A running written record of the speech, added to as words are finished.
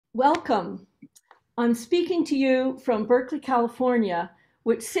Welcome. I'm speaking to you from Berkeley, California,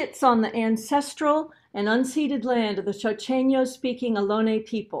 which sits on the ancestral and unceded land of the Chochenyo-speaking Ohlone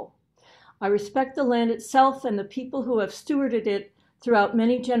people. I respect the land itself and the people who have stewarded it throughout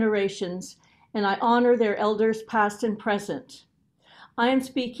many generations, and I honor their elders past and present. I am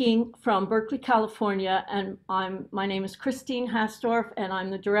speaking from Berkeley, California, and my name is Christine Hasdorf, and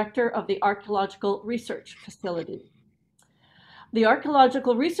I'm the director of the Archaeological Research Facility. The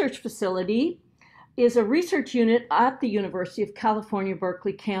Archaeological Research Facility is a research unit at the University of California,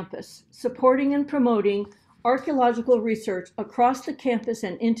 Berkeley campus, supporting and promoting archaeological research across the campus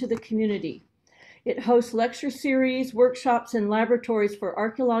and into the community. It hosts lecture series, workshops, and laboratories for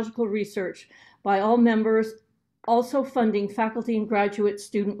archaeological research by all members, also funding faculty and graduate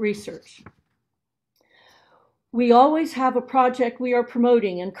student research. We always have a project we are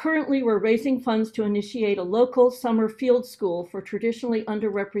promoting, and currently we're raising funds to initiate a local summer field school for traditionally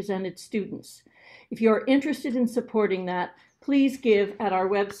underrepresented students. If you are interested in supporting that, please give at our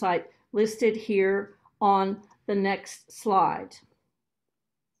website listed here on the next slide.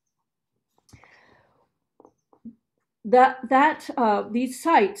 These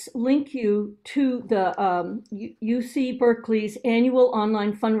sites link you to the UC Berkeley's annual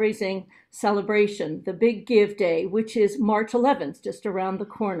online fundraising celebration, the Big Give Day, which is March 11th, just around the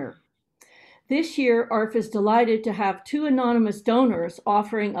corner. This year, ARF is delighted to have two anonymous donors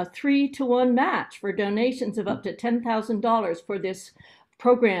offering a 3-to-1 match for donations of up to $10,000 for this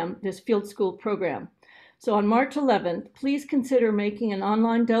program, this field school program. So on March 11th, please consider making an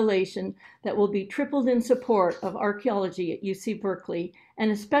online donation that will be tripled in support of archaeology at UC Berkeley,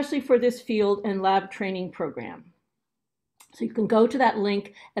 and especially for this field and lab training program. So you can go to that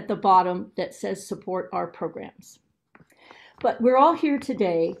link at the bottom that says support our programs. But we're all here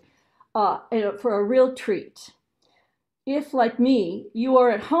today for a real treat. If, like me, you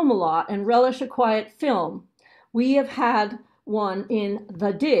are at home a lot and relish a quiet film, we have had one in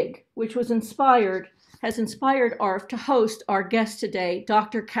The Dig, which has inspired ARF to host our guest today,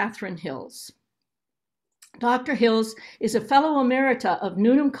 Dr. Catherine Hills. Dr. Hills is a fellow emerita of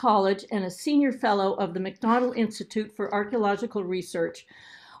Newnham College and a senior fellow of the McDonald Institute for Archaeological Research,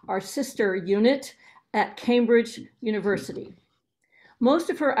 our sister unit at Cambridge University. Most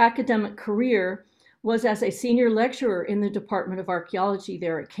of her academic career was as a senior lecturer in the Department of Archaeology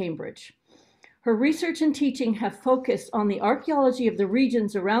there at Cambridge. Her research and teaching have focused on the archaeology of the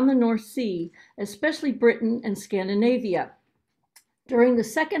regions around the North Sea, especially Britain and Scandinavia. During the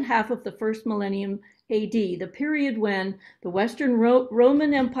second half of the first millennium AD, the period when the Western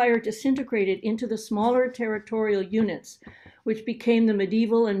Roman Empire disintegrated into the smaller territorial units, which became the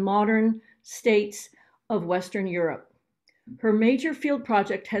medieval and modern states of Western Europe. Her major field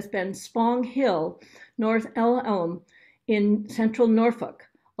project has been Spong Hill, North Elm in central Norfolk,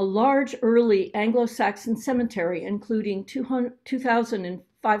 a large early Anglo-Saxon cemetery including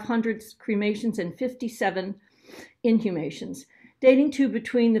 2,500 cremations and 57 inhumations, dating to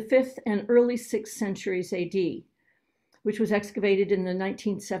between the 5th and early 6th centuries AD, which was excavated in the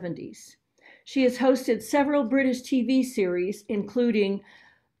 1970s. She has hosted several British TV series, including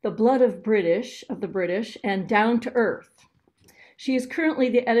The Blood of the British, and Down to Earth. She is currently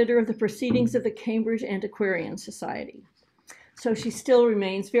the editor of the Proceedings of the Cambridge Antiquarian Society. So she still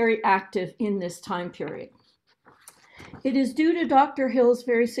remains very active in this time period. It is due to Dr. Hill's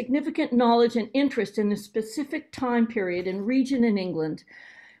very significant knowledge and interest in the specific time period and region in England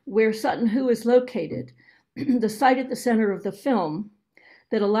where Sutton Hoo is located, the site at the center of the film,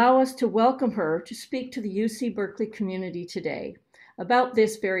 that allow us to welcome her to speak to the UC Berkeley community today about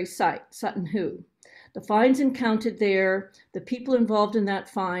this very site, Sutton Hoo, the finds encountered there, the people involved in that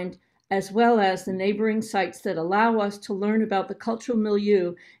find, as well as the neighboring sites that allow us to learn about the cultural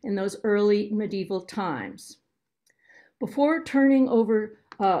milieu in those early medieval times. Before turning over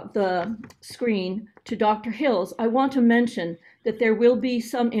the screen to Dr. Hills, I want to mention that there will be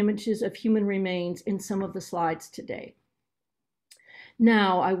some images of human remains in some of the slides today.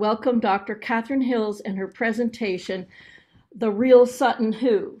 Now, I welcome Dr. Catherine Hills and her presentation, The Real Sutton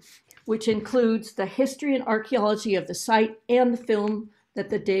Hoo, which includes the history and archaeology of the site and the film that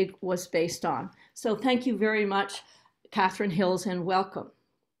The Dig was based on. So thank you very much, Catherine Hills, and welcome.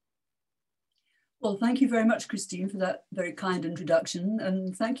 Well, thank you very much, Christine, for that very kind introduction.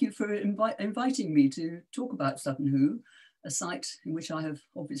 And thank you for inviting me to talk about Sutton Hoo, a site in which I have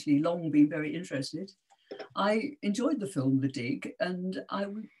obviously long been very interested. I enjoyed the film The Dig, and I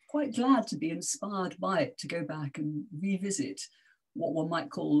was quite glad to be inspired by it to go back and revisit what one might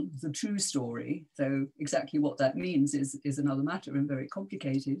call the true story, though exactly what that means is another matter and very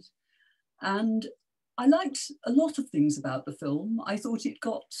complicated. And I liked a lot of things about the film. I thought it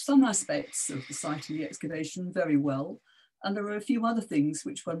got some aspects of the site and the excavation very well. And there are a few other things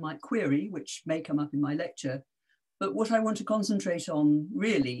which one might query, which may come up in my lecture. But what I want to concentrate on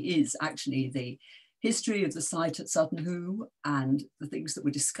really is actually the history of the site at Sutton Hoo and the things that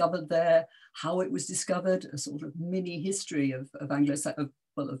were discovered there, how it was discovered, a sort of mini history of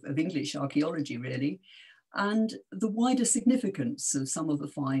English archaeology, really, and the wider significance of some of the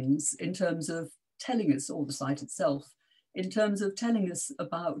finds in terms of telling us, or the site itself, in terms of telling us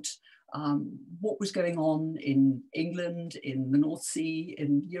about what was going on in England, in the North Sea,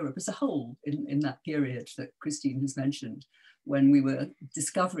 in Europe as a whole, in that period that Christine has mentioned, when we were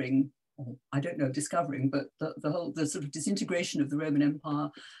discovering, or I don't know, discovering, but the sort of disintegration of the Roman Empire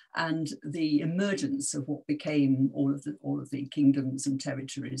and the emergence of what became all of the kingdoms and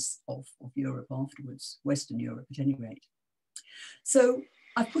territories of Europe afterwards, Western Europe at any rate. So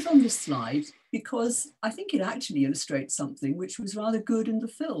I put on this slide because I think it actually illustrates something which was rather good in the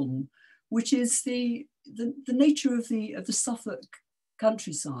film, which is the nature of the Suffolk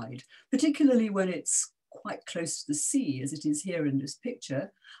countryside, particularly when it's quite close to the sea, as it is here in this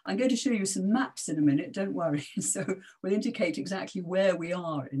picture. I'm going to show you some maps in a minute, don't worry. So we'll indicate exactly where we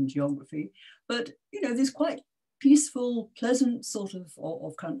are in geography. But, you know, there's quite peaceful, pleasant sort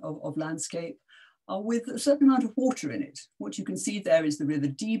of landscape with a certain amount of water in it. What you can see there is the River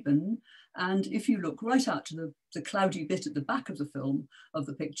Deben. And if you look right out to the cloudy bit at the back of the film, of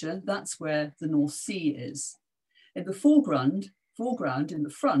the picture, that's where the North Sea is. In the foreground in the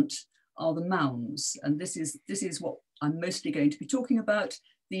front, are the mounds. And this is what I'm mostly going to be talking about.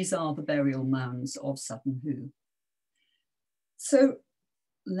 These are the burial mounds of Sutton Hoo. So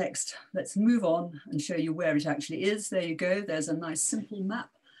next, let's move on and show you where it actually is. There you go, there's a nice simple map.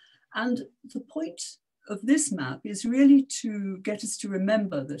 And the point of this map is really to get us to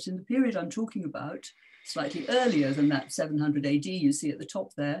remember that in the period I'm talking about, slightly earlier than that 700 AD you see at the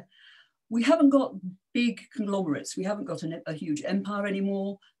top there, we haven't got big conglomerates. We haven't got a huge empire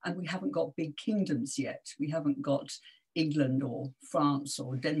anymore, and we haven't got big kingdoms yet. We haven't got England or France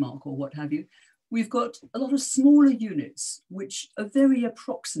or Denmark or what have you. We've got a lot of smaller units, which are very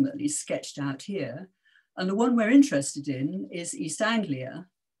approximately sketched out here. And the one we're interested in is East Anglia,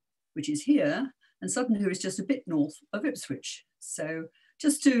 which is here, and Sutton Hoo is just a bit north of Ipswich. So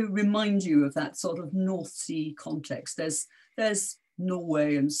just to remind you of that sort of North Sea context, there's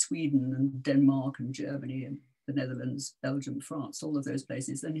Norway and Sweden and Denmark and Germany and the Netherlands, Belgium, France, all of those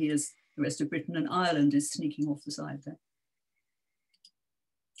places. And here's the rest of Britain, and Ireland is sneaking off the side there.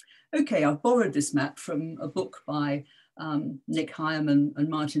 Okay, I've borrowed this map from a book by Nick Hyam and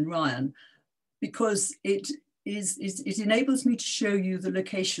Martin Ryan, because it enables me to show you the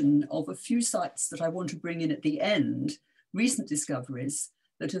location of a few sites that I want to bring in at the end, recent discoveries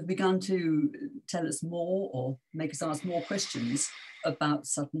that have begun to tell us more or make us ask more questions about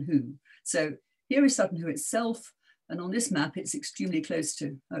Sutton Hoo. So here is Sutton Hoo itself, and on this map it's extremely close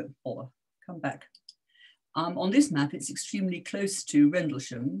to, oh, bother, come back. On this map it's extremely close to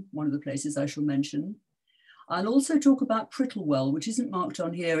Rendlesham, one of the places I shall mention. I'll also talk about Prittlewell, which isn't marked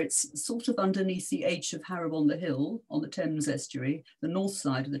on here. It's sort of underneath the H of Harrow-on-the-Hill on the Thames estuary, the north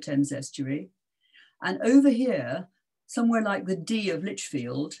side of the Thames estuary. And over here, somewhere like the D of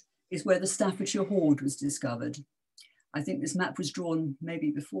Lichfield, is where the Staffordshire Hoard was discovered. I think this map was drawn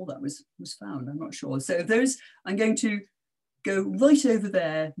maybe before that was found, I'm not sure. So those, I'm going to go right over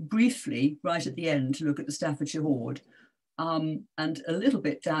there briefly, right at the end, to look at the Staffordshire Hoard. And a little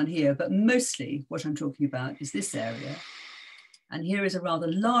bit down here, but mostly what I'm talking about is this area. And here is a rather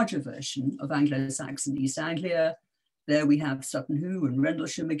larger version of Anglo-Saxon East Anglia. There we have Sutton Hoo and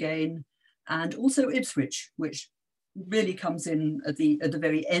Rendlesham again, and also Ipswich, which really comes in at the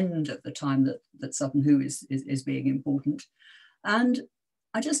very end of the time that Sutton Hoo is being important. And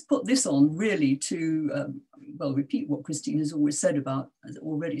I just put this on really to, well, repeat what Christine has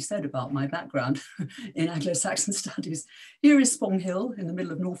already said about my background in Anglo-Saxon studies. Here is Spong Hill in the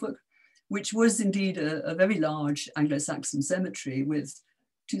middle of Norfolk, which was indeed a very large Anglo-Saxon cemetery with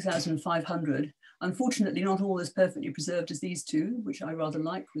 2,500. Unfortunately, not all as perfectly preserved as these two, which I rather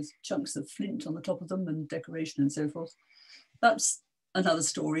like, with chunks of flint on the top of them and decoration and so forth. That's another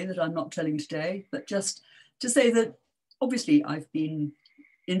story that I'm not telling today, but just to say that obviously I've been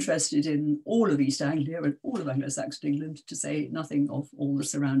interested in all of East Anglia and all of Anglo-Saxon England, to say nothing of all the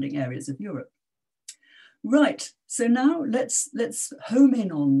surrounding areas of Europe. Right, so now let's home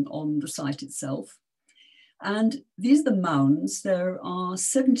in on the site itself. And these are the mounds. There are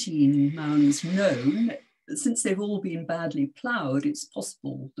 17 mounds known. Since they've all been badly ploughed, it's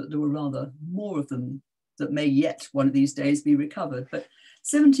possible that there were rather more of them that may yet one of these days be recovered, but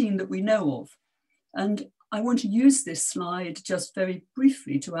 17 that we know of. And I want to use this slide just very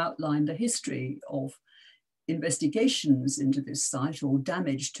briefly to outline the history of investigations into this site, or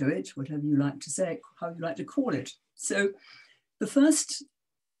damage to it, whatever you like to say, how you like to call it. So the first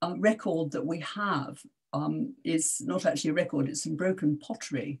record that we have is not actually a record, it's some broken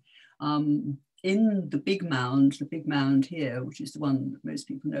pottery in the big mound here, which is the one that most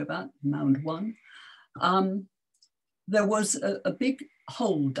people know about, Mound 1. There was a big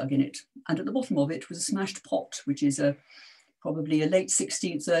hole dug in it, and at the bottom of it was a smashed pot, which is probably a late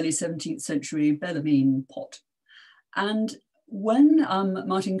 16th, early 17th century Bellarmine pot. And when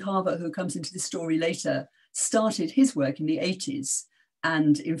Martin Carver, who comes into this story later, started his work in the 80s,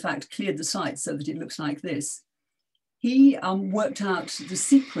 and in fact cleared the site so that it looks like this, he worked out the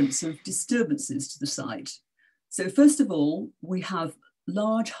sequence of disturbances to the site. So first of all, we have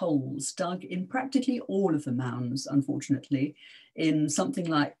large holes dug in practically all of the mounds, unfortunately, in something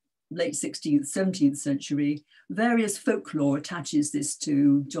like late 16th, 17th century. Various folklore attaches this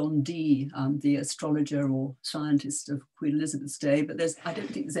to John Dee, the astrologer or scientist of Queen Elizabeth's day, but I don't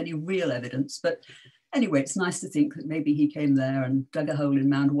think there's any real evidence. But anyway, it's nice to think that maybe he came there and dug a hole in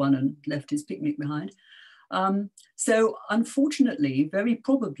Mound 1 and left his picnic behind. So unfortunately, very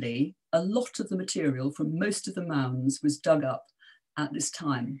probably, a lot of the material from most of the mounds was dug up at this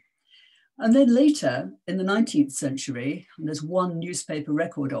time. And then later, in the 19th century, and there's one newspaper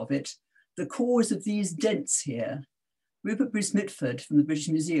record of it, the cause of these dents here, Rupert Bruce Mitford from the British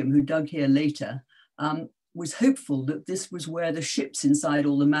Museum, who dug here later, was hopeful that this was where the ships inside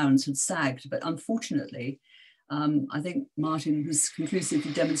all the mounds had sagged. But unfortunately, I think Martin has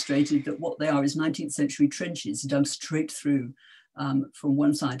conclusively demonstrated that what they are is 19th century trenches dug straight through from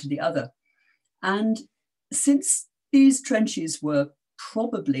one side to the other. And since these trenches were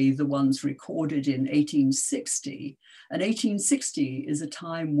probably the ones recorded in 1860, and 1860 is a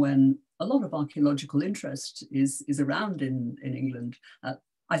time when a lot of archaeological interest is around in England.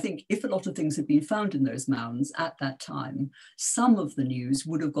 I think if a lot of things had been found in those mounds at that time, some of the news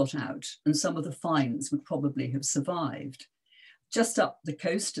would have got out and some of the finds would probably have survived. Just up the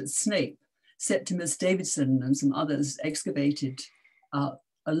coast at Snape, Septimus Davidson and some others excavated a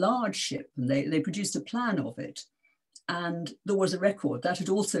large ship, and they produced a plan of it. And there was a record that had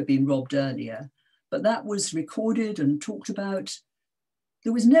also been robbed earlier, but that was recorded and talked about.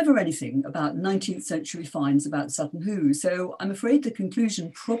 There was never anything about 19th century finds about Sutton Hoo. So I'm afraid the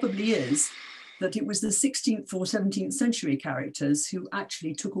conclusion probably is that it was the 16th or 17th century characters who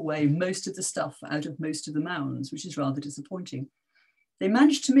actually took away most of the stuff out of most of the mounds, which is rather disappointing. They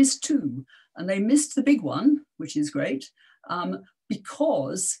managed to miss two, and they missed the big one, which is great,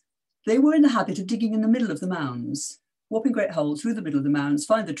 because they were in the habit of digging in the middle of the mounds, whopping great holes through the middle of the mounds,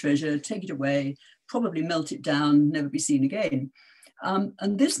 find the treasure, take it away, probably melt it down, never be seen again.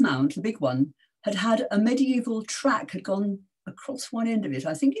 And this mound, the big one, had a medieval track, had gone across one end of it.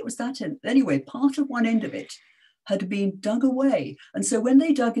 I think it was that end. Anyway, part of one end of it had been dug away. And so when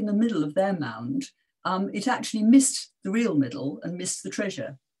they dug in the middle of their mound, it actually missed the real middle and missed the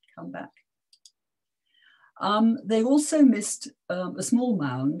treasure. Come back. They also missed a small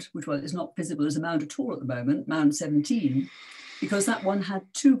mound, which is not visible as a mound at all at the moment, Mound 17, because that one had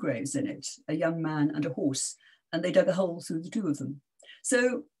two graves in it, a young man and a horse, and they dug a hole through the two of them.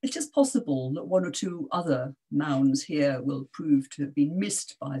 So it's just possible that one or two other mounds here will prove to have been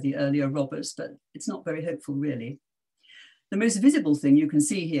missed by the earlier robbers, but it's not very hopeful really. The most visible thing you can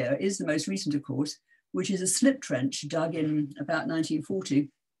see here is the most recent, of course, which is a slip trench dug in about 1940.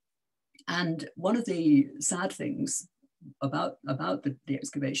 And one of the sad things about the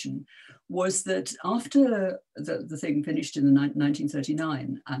excavation was that after the thing finished in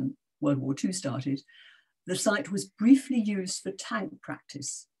 1939 and World War II started, the site was briefly used for tank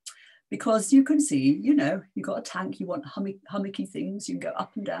practice, because you can see, you know, you've got a tank, you want hummocky things, you can go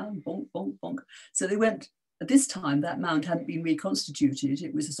up and down, bonk, bonk, bonk. So they went, at this time, that mound hadn't been reconstituted.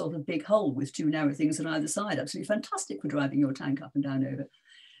 It was a sort of big hole with two narrow things on either side, absolutely fantastic for driving your tank up and down over.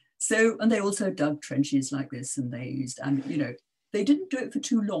 So, and they also dug trenches like this, and they used, and you know, they didn't do it for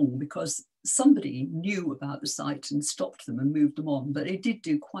too long because somebody knew about the site and stopped them and moved them on, but it did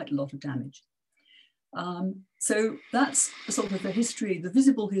do quite a lot of damage. So that's sort of the history, the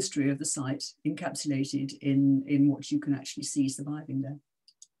visible history of the site encapsulated in what you can actually see surviving there.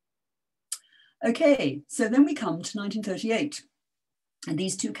 Okay, so then we come to 1938 and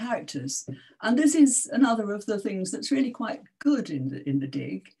these two characters. And this is another of the things that's really quite good in the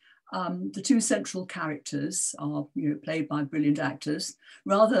dig. The two central characters are, you know, played by brilliant actors,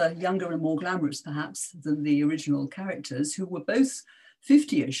 rather younger and more glamorous perhaps than the original characters, who were both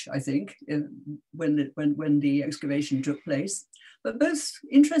 50-ish, I think, when the excavation took place. but both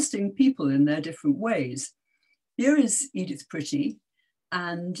interesting people in their different ways. Here is Edith Pretty,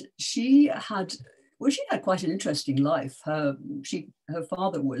 and she had quite an interesting life. Her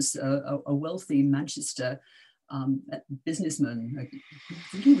father was a wealthy Manchester businessman. I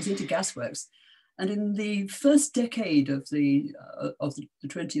think he was into gasworks. And in the first decade of the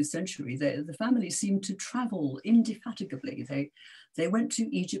 20th century, the family seemed to travel indefatigably. They went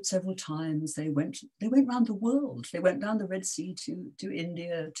to Egypt several times. They went around the world. They went down the Red Sea to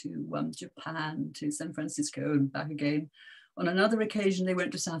India, to Japan, to San Francisco, and back again. On another occasion, they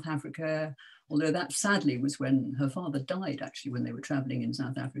went to South Africa, although that sadly was when her father died, actually, when they were traveling in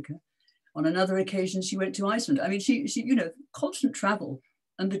South Africa. On another occasion, she went to Iceland. I mean, she constant travel.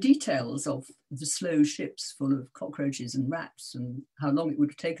 And the details of the slow ships full of cockroaches and rats and how long it would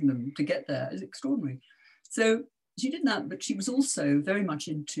have taken them to get there is extraordinary. So she did that, but she was also very much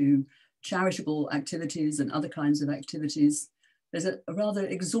into charitable activities and other kinds of activities. There's a rather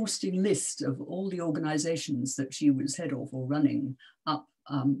exhausting list of all the organizations that she was head of or running up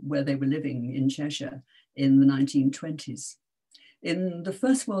where they were living in Cheshire in the 1920s. In the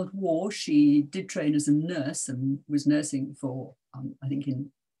First World War, she did train as a nurse and was nursing for, I think,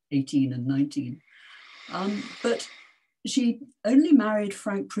 in 18 and 19. But she only married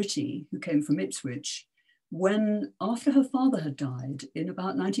Frank Pretty, who came from Ipswich, after her father had died in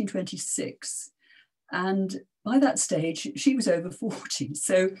about 1926. And by that stage, she was over 40.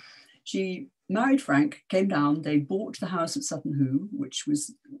 So she married Frank, came down, they bought the house at Sutton Hoo, which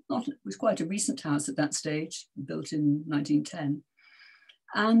was quite a recent house at that stage, built in 1910.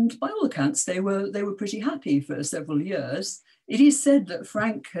 And by all accounts, they were pretty happy for several years. It is said that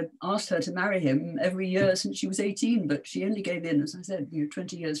Frank had asked her to marry him every year since she was 18, but she only gave in, as I said,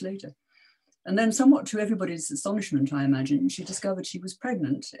 20 years later. And then, somewhat to everybody's astonishment, I imagine, she discovered she was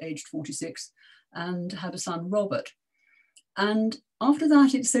pregnant, aged 46, and had a son, Robert. And after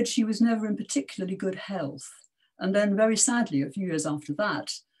that, it said she was never in particularly good health. And then, very sadly, a few years after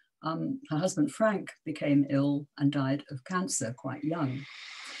that, her husband Frank became ill and died of cancer quite young.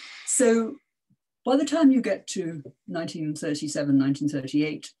 So by the time you get to 1937,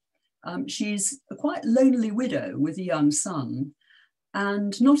 1938, she's a quite lonely widow with a young son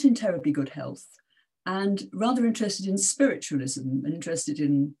and not in terribly good health, and rather interested in spiritualism and interested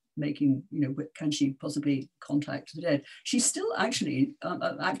in making, can she possibly contact the dead? She's still actually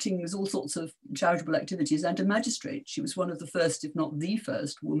acting as all sorts of charitable activities and a magistrate. She was one of the first, if not the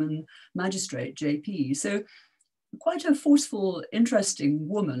first, woman magistrate, JP. So quite a forceful, interesting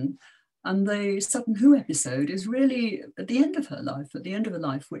woman. And the Sutton Hoo episode is really at the end of her life,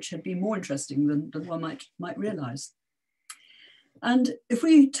 which had been more interesting than one might realise. And if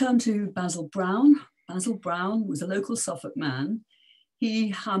we turn to Basil Brown was a local Suffolk man.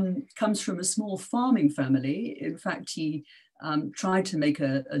 He comes from a small farming family. In fact, he tried to make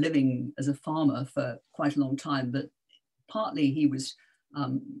a living as a farmer for quite a long time, but partly he was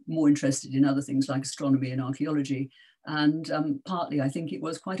more interested in other things like astronomy and archaeology. And partly, I think it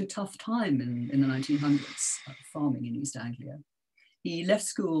was quite a tough time in the 1900s, farming in East Anglia. He left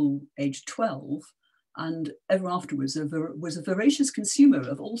school aged 12 and ever afterwards was a voracious consumer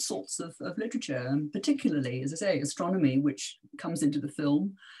of all sorts of literature, and particularly, as I say, astronomy, which comes into the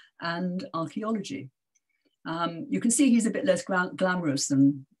film, and archaeology. You can see he's a bit less glamorous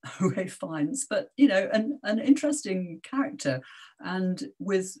than Ralph Fiennes, but an interesting character, and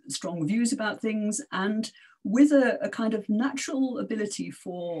with strong views about things, and with a kind of natural ability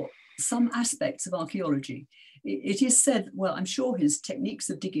for some aspects of archaeology. It is said, well, I'm sure his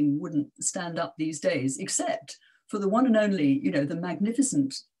techniques of digging wouldn't stand up these days, except for the one and only, the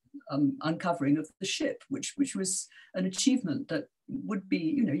magnificent uncovering of the ship, which was an achievement that would be,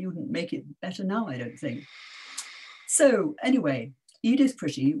 you wouldn't make it better now, I don't think. So anyway, Edith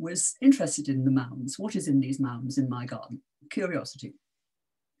Pretty was interested in the mounds. What is in these mounds in my garden? Curiosity.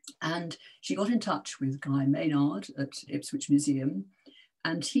 And she got in touch with Guy Maynard at Ipswich Museum.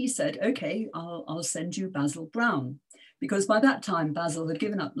 And he said, okay, I'll send you Basil Brown, because by that time, Basil had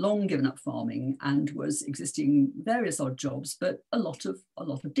long given up farming and was existing various odd jobs, but a lot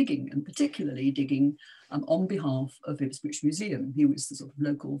of digging, and particularly digging on behalf of Ipswich Museum. He was the sort of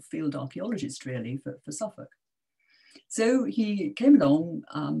local field archaeologist, really, for Suffolk. So he came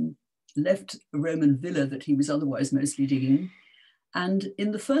along, left a Roman villa that he was otherwise mostly digging. And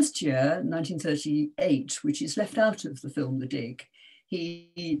in the first year, 1938, which is left out of the film The Dig,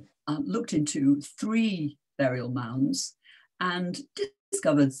 he looked into 3 burial mounds and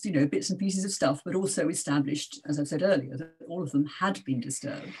discovered, bits and pieces of stuff, but also established, as I said earlier, that all of them had been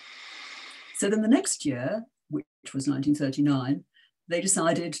disturbed. So then the next year, which was 1939, they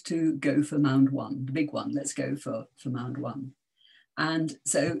decided to go for Mound 1, the big one. Let's go for Mound 1. And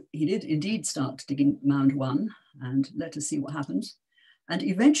so he did indeed start digging mound 1, and let us see what happens. And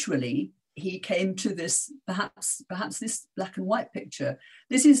eventually he came to this, perhaps this black and white picture.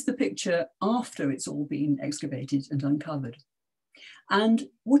 This is the picture after it's all been excavated and uncovered. And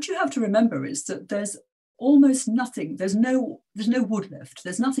what you have to remember is that there's almost nothing, there's no wood left,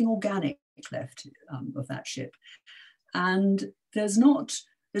 there's nothing organic left of that ship. And there's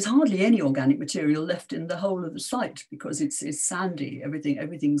hardly any organic material left in the whole of the site, because it's sandy.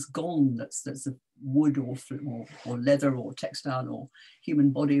 Everything's gone. That's a wood or leather or textile or human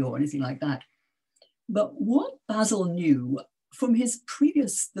body or anything like that. But what Basil knew from his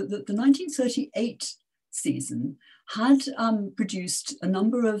previous, the 1938 season had produced a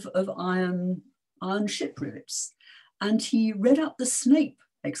number of iron ship rivets, and he read up the Snape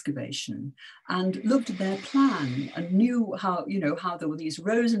excavation and looked at their plan and knew how there were these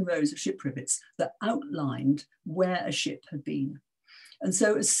rows and rows of ship rivets that outlined where a ship had been. And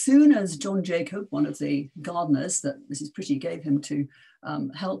so as soon as John Jacob, one of the gardeners that Mrs. Pretty gave him to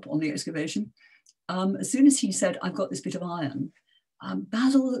help on the excavation, as soon as he said, "I've got this bit of iron,"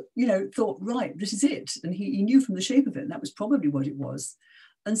 Basil, thought, right, this is it. And he knew from the shape of it, and that was probably what it was.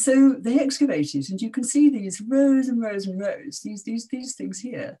 And so they excavated, and you can see these rows and rows and rows. These things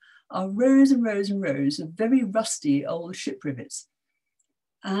here are rows and rows and rows of very rusty old ship rivets.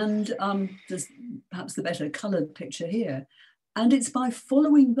 And there's perhaps the better coloured picture here. And it's by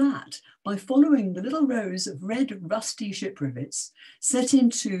following that, by following the little rows of red rusty ship rivets set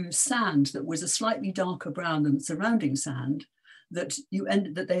into sand that was a slightly darker brown than the surrounding sand, that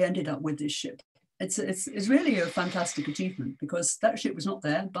they ended up with this ship. It's really a fantastic achievement, because that ship was not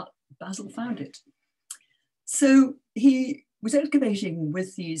there, but Basil found it. So he was excavating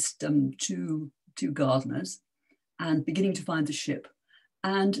with these two gardeners and beginning to find the ship.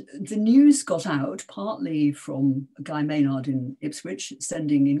 And the news got out, partly from Guy Maynard in Ipswich,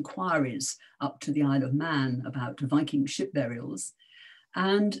 sending inquiries up to the Isle of Man about Viking ship burials.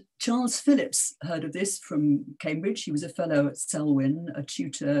 And Charles Phillips heard of this from Cambridge. He was a fellow at Selwyn, a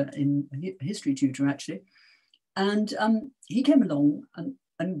history tutor actually. And he came along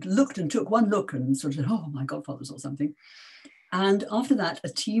and looked and took one look and sort of said, "Oh, my godfather saw something." And after that, a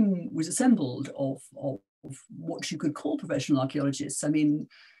team was assembled of what you could call professional archaeologists. I mean,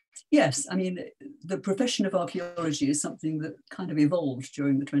 yes, I mean, the profession of archaeology is something that kind of evolved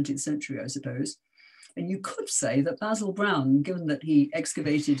during the 20th century, I suppose. And you could say that Basil Brown, given that he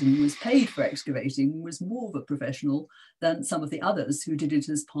excavated and was paid for excavating, was more of a professional than some of the others who did it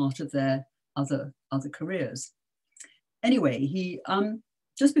as part of their other careers. Anyway, he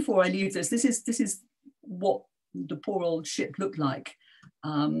just before I leave this is what the poor old ship looked like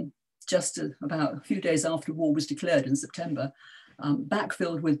just about a few days after war was declared in September,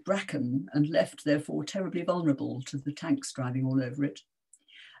 backfilled with bracken and left therefore terribly vulnerable to the tanks driving all over it.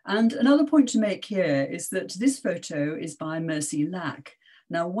 And another point to make here is that this photo is by Mercy Lack.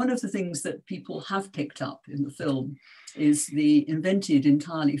 Now, one of the things that people have picked up in the film is the invented,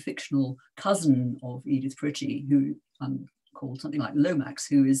 entirely fictional cousin of Edith Pretty, who called something like Lomax,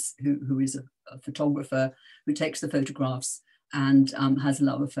 who is a photographer who takes the photographs and has a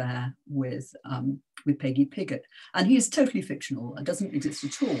love affair with Peggy Piggott. And he is totally fictional and doesn't exist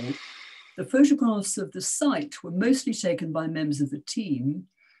at all. The photographs of the site were mostly taken by members of the team,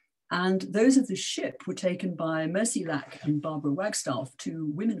 and those of the ship were taken by Mercy Lack and Barbara Wagstaff,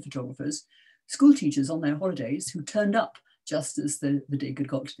 two women photographers, school teachers on their holidays, who turned up just as the dig had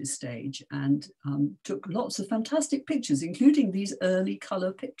got to this stage, and took lots of fantastic pictures, including these early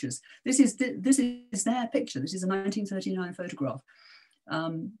colour pictures. This is their picture. This is a 1939 photograph,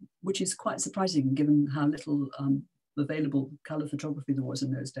 which is quite surprising given how little available colour photography there was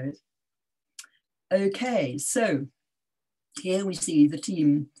in those days. Okay, so here we see the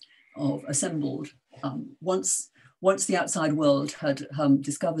team of assembled once the outside world had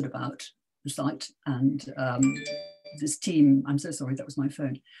discovered about the site, and this team, I'm so sorry, that was my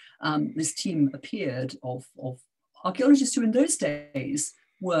phone. This team appeared of archaeologists who in those days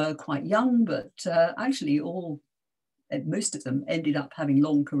were quite young, but actually most of them ended up having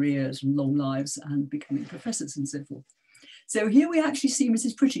long careers and long lives and becoming professors and so forth. So here we actually see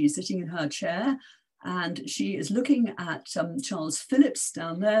Mrs. Pretty sitting in her chair, and she is looking at Charles Phillips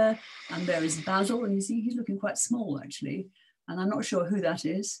down there, and there is Basil, and you see he's looking quite small actually, and I'm not sure who that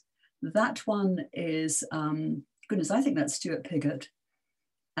is. That one is, goodness, I think that's Stuart Piggott.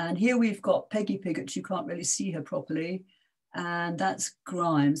 And here we've got Peggy Piggott, you can't really see her properly, and that's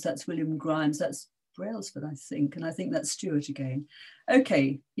Grimes, that's William Grimes, that's Brailsford, I think, and I think that's Stuart again.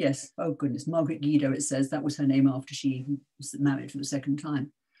 Okay, yes, oh goodness, Margaret Guido, it says, that was her name after she was married for the second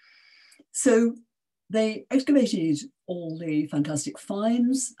time. So They excavated all the fantastic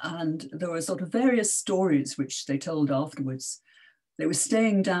finds, and there were sort of various stories which they told afterwards. They were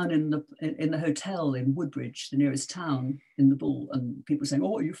staying down in the hotel in Woodbridge, the nearest town in the Bull, and people were saying, "Oh,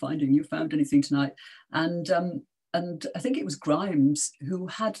 what are you finding? You found anything tonight?" And I think it was Grimes who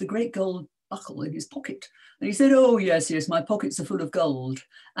had the great gold buckle in his pocket, and he said, "Oh yes, yes, my pockets are full of gold."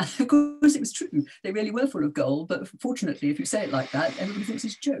 And of course, it was true; they really were full of gold. But fortunately, if you say it like that, everybody thinks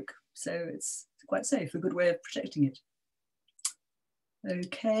it's a joke, so it's quite safe, a good way of protecting it.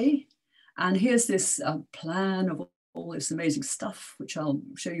 Okay, and here's this plan of all this amazing stuff, which I'll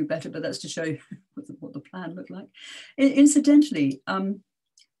show you better, but that's to show you what the plan looked like. Incidentally,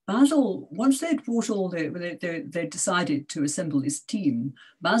 Basil, once they'd brought all they decided to assemble this team,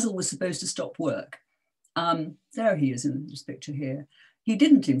 Basil was supposed to stop work. There he is in this picture here. He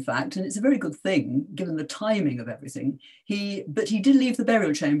didn't, in fact, and it's a very good thing, given the timing of everything. But he did leave the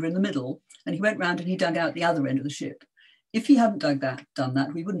burial chamber in the middle, and he went round and he dug out the other end of the ship. If he hadn't done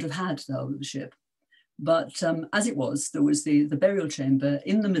that, we wouldn't have had the whole of the ship. But as it was, there was the burial chamber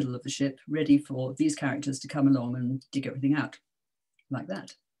in the middle of the ship, ready for these characters to come along and dig everything out, like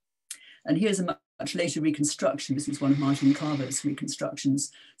that. And here's a much later reconstruction. This is one of Martin Carver's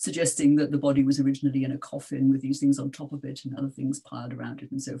reconstructions, suggesting that the body was originally in a coffin with these things on top of it and other things piled around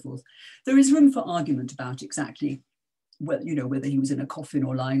it and so forth. There is room for argument about exactly whether he was in a coffin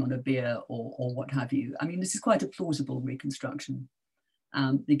or lying on a bier or what have you. I mean, this is quite a plausible reconstruction.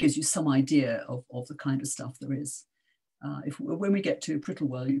 It gives you some idea of the kind of stuff there is. When we get to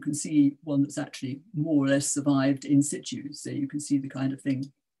Prittlewell, you can see one that's actually more or less survived in situ, so you can see the kind of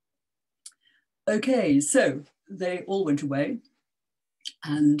thing. Okay, so they all went away.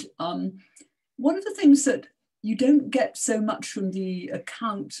 And one of the things that you don't get so much from the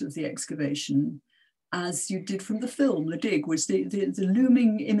account of the excavation as you did from the film, The Dig, was the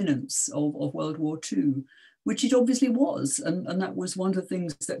looming imminence of World War II, which it obviously was. And that was one of the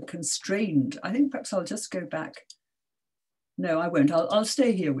things that constrained, I think perhaps I'll just go back. No, I won't. I'll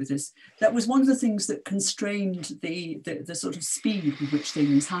stay here with this. That was one of the things that constrained the sort of speed with which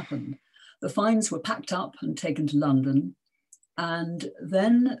things happened. The finds were packed up and taken to London. And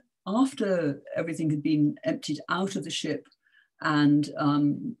then after everything had been emptied out of the ship and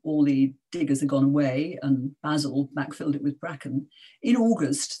all the diggers had gone away and Basil backfilled it with bracken, in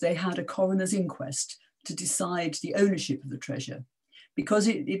August, they had a coroner's inquest to decide the ownership of the treasure, because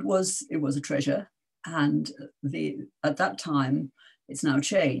it was a treasure. And at that time, it's now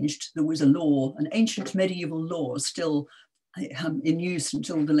changed, there was a law, an ancient medieval law still in use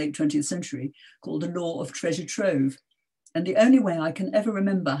until the late 20th century, called the Law of Treasure Trove. And the only way I can ever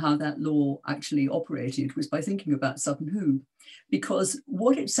remember how that law actually operated was by thinking about Sutton Hoo, because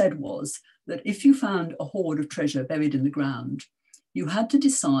what it said was that if you found a hoard of treasure buried in the ground, you had to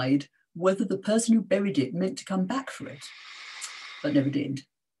decide whether the person who buried it meant to come back for it, but never did.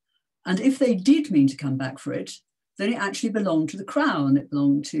 And if they did mean to come back for it, then it actually belonged to the Crown, it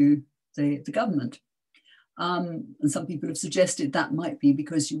belonged to the government. And some people have suggested that might be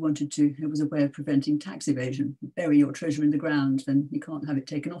because it was a way of preventing tax evasion. You bury your treasure in the ground, then you can't have it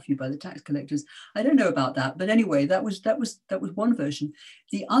taken off you by the tax collectors. I don't know about that, but anyway, that was one version.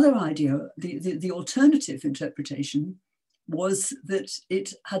 The other idea, the alternative interpretation, was that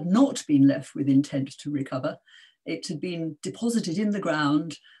it had not been left with intent to recover. It had been deposited in the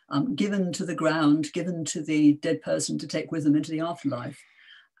ground, given to the dead person to take with them into the afterlife.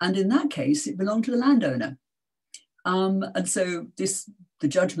 And in that case, it belonged to the landowner. And so the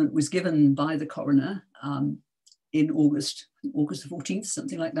judgment was given by the coroner in August the 14th,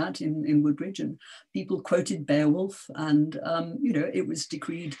 something like that, in Woodbridge, and people quoted Beowulf, and it was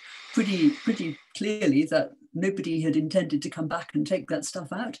decreed pretty clearly that nobody had intended to come back and take that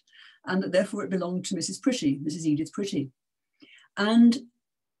stuff out, and that therefore it belonged to Mrs. Edith Pretty. And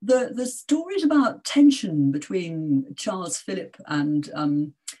the stories about tension between Charles Phillip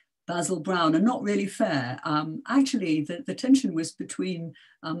and Basil Brown are not really fair. Actually, the tension was between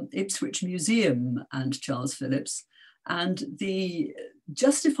Ipswich Museum and Charles Phillips, and the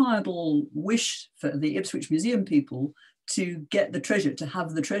justifiable wish for the Ipswich Museum people to get the treasure, to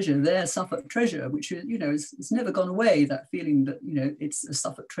have the treasure, their Suffolk treasure, which it's never gone away, that feeling that it's a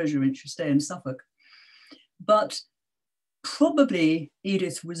Suffolk treasure and it should stay in Suffolk. But probably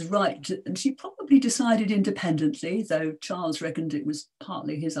Edith was right, and she probably decided independently, though Charles reckoned it was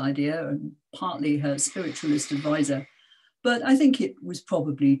partly his idea and partly her spiritualist advisor. But I think it was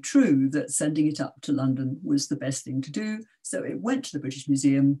probably true that sending it up to London was the best thing to do. So it went to the British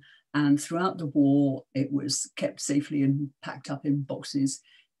Museum, and throughout the war, it was kept safely and packed up in boxes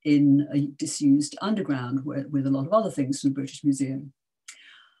in a disused underground with a lot of other things from the British Museum.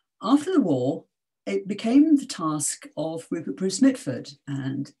 After the war, it became the task of Rupert Bruce Mitford,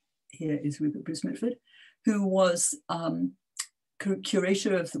 and here is Rupert Bruce Mitford, who was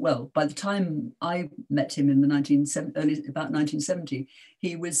curator of, well, by the time I met him in the about 1970,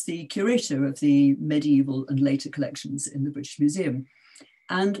 he was the curator of the medieval and later collections in the British Museum.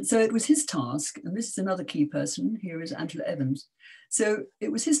 And so it was his task, and this is another key person, here is Angela Evans. So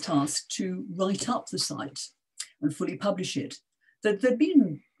it was his task to write up the site and fully publish it. There'd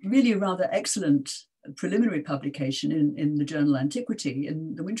been really a rather excellent preliminary publication in the journal Antiquity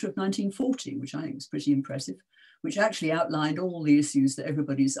in the winter of 1940, which I think is pretty impressive, which actually outlined all the issues that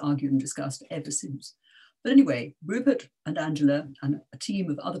everybody's argued and discussed ever since. But anyway, Rupert and Angela and a team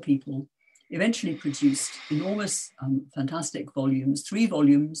of other people eventually produced enormous, fantastic volumes, 3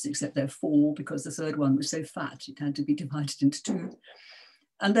 volumes, except they're 4 because the third one was so fat, it had to be divided into 2.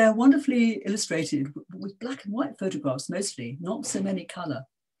 And they're wonderfully illustrated with black and white photographs mostly, not so many colour.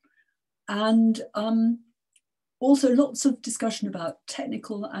 And also lots of discussion about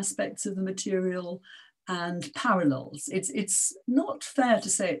technical aspects of the material and parallels. It's not fair to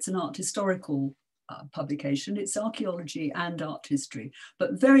say it's an art historical publication. It's archaeology and art history,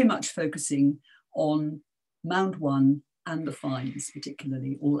 but very much focusing on Mound 1 and the finds,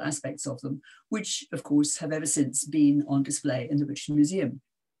 particularly all aspects of them, which of course have ever since been on display in the British Museum.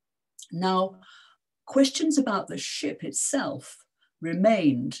 Now, questions about the ship itself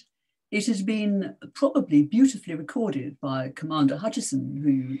remained. It has been probably beautifully recorded by Commander Hutchison, who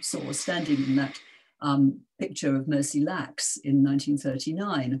you saw standing in that picture of Mercy Lax in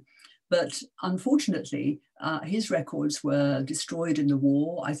 1939. But unfortunately, his records were destroyed in the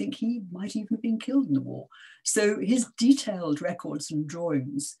war. I think he might even have been killed in the war. So his detailed records and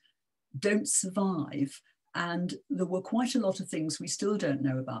drawings don't survive. And there were quite a lot of things we still don't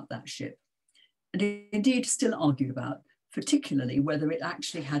know about that ship. And indeed still argued about, particularly whether it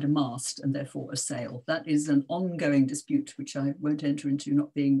actually had a mast and therefore a sail. That is an ongoing dispute, which I won't enter into,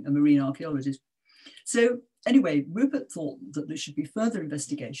 not being a marine archaeologist. So anyway, Rupert thought that there should be further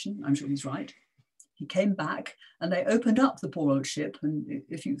investigation. I'm sure he's right. He came back and they opened up the poor old ship. And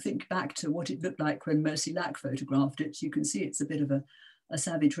if you think back to what it looked like when Mercy Lack photographed it, you can see it's a bit of a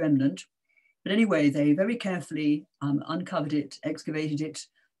savage remnant. But anyway, they very carefully uncovered it, excavated it,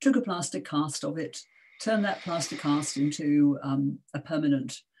 took a plaster cast of it, turned that plaster cast into a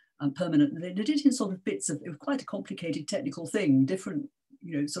permanent. They did it in sort of bits of, it was quite a complicated technical thing, different,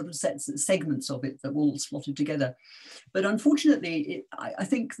 sort of segments of it that were all slotted together. But unfortunately, I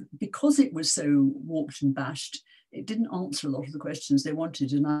think because it was so warped and bashed, it didn't answer a lot of the questions they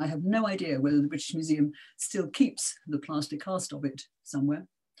wanted. And I have no idea whether the British Museum still keeps the plaster cast of it somewhere.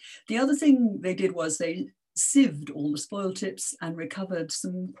 The other thing they did was they sieved all the spoil tips and recovered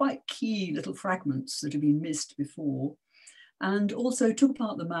some quite key little fragments that had been missed before, and also took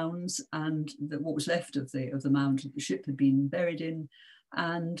apart the mounds and what was left of the mound that the ship had been buried in,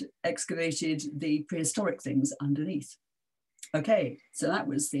 and excavated the prehistoric things underneath. Okay, so that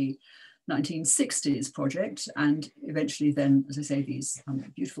was the 1960s project, and eventually then, as I say, these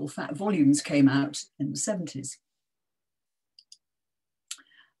beautiful fat volumes came out in the 70s.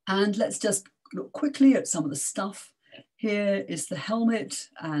 And let's just look quickly at some of the stuff. Here is the helmet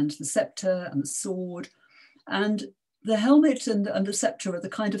and the scepter and the sword. And the helmet and the scepter are the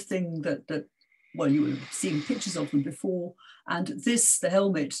kind of thing that well, you were seeing pictures of them before. And this, the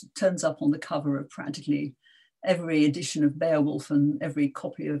helmet, turns up on the cover of practically every edition of Beowulf and every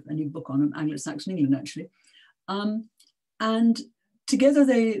copy of any book on Anglo-Saxon England, actually. And together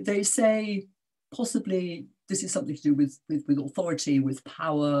they say possibly this is something to do with authority, with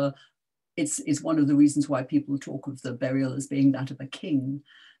power. It's one of the reasons why people talk of the burial as being that of a king.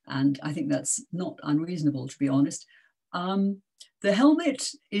 And I think that's not unreasonable, to be honest. The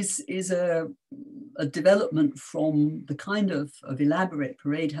helmet is a development from the kind of elaborate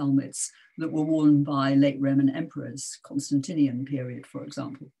parade helmets that were worn by late Roman emperors, Constantinian period, for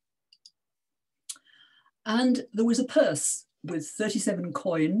example. And there was a purse with 37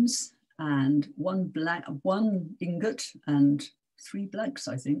 coins and one ingot and 3 blanks,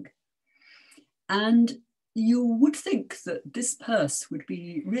 I think. And you would think that this purse would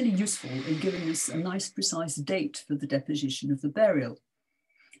be really useful in giving us a nice precise date for the deposition of the burial.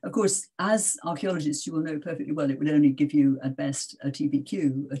 Of course, as archaeologists, you will know perfectly well, it would only give you at best a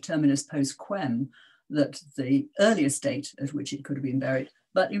TBQ, a terminus post quem, that the earliest date at which it could have been buried.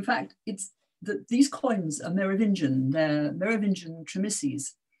 But in fact, it's that these coins are Merovingian, they're Merovingian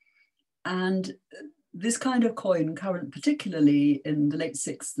tremises. And this kind of coin, current particularly in the late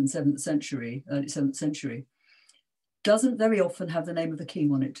 6th and 7th century, early 7th century, doesn't very often have the name of a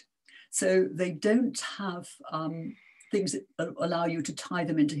king on it. So they don't have things that allow you to tie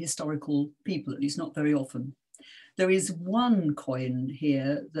them into historical people, at least not very often. There is one coin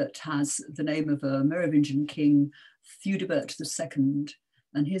here that has the name of a Merovingian king, Theudebert II,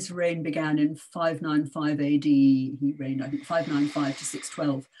 and his reign began in 595 AD. He reigned, I think, 595 to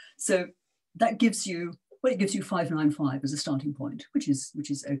 612. So that gives you, well, it gives you 595 as a starting point, which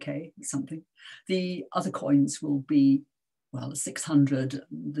is okay, it's something. The other coins will be, well, 600,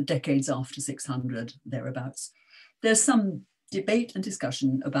 the decades after 600, thereabouts. There's some debate and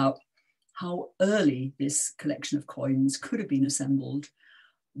discussion about how early this collection of coins could have been assembled.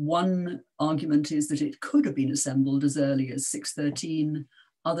 One argument is that it could have been assembled as early as 613.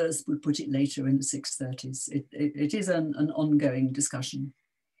 Others would put it later in the 630s. It is an ongoing discussion.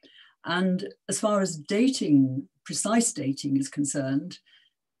 And as far as dating, precise dating is concerned,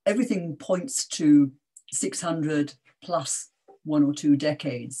 everything points to 600 plus 1 or 2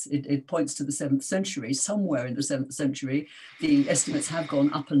 decades. It points to the 7th century, somewhere in the 7th century. The estimates have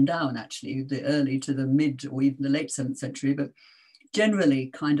gone up and down, actually, the early to the mid or even the late 7th century, but generally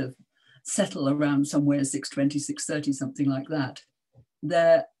kind of settle around somewhere 620, 630, something like that.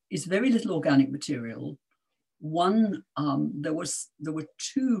 There is very little organic material. One, there were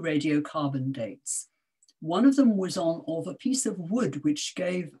 2 radiocarbon dates. One of them was of a piece of wood which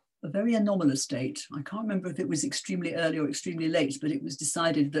gave a very anomalous date. I can't remember if it was extremely early or extremely late, but it was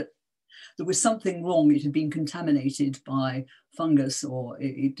decided that there was something wrong. It had been contaminated by fungus or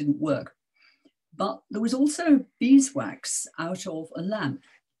it didn't work. But there was also beeswax out of a lamp,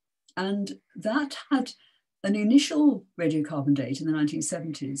 and that had an initial radiocarbon date in the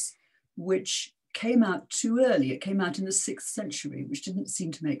 1970s, which came out too early. It came out in the 6th century, which didn't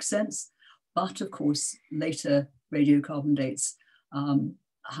seem to make sense. But of course, later radiocarbon dates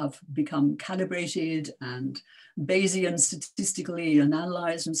have become calibrated and Bayesian statistically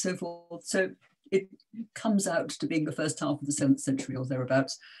analyzed and so forth. So it comes out to being the first half of the 7th century or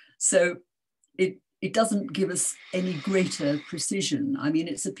thereabouts. So it doesn't give us any greater precision. I mean,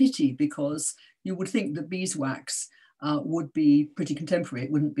 it's a pity because you would think that beeswax would be pretty contemporary.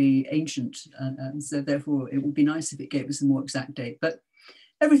 It wouldn't be ancient. And so therefore it would be nice if it gave us a more exact date. But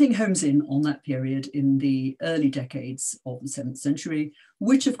everything homes in on that period in the early decades of the 7th century,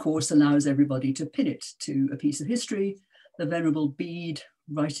 which of course allows everybody to pin it to a piece of history. The Venerable Bede,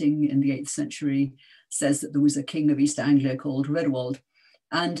 writing in the 8th century, says that there was a king of East Anglia called Raedwald.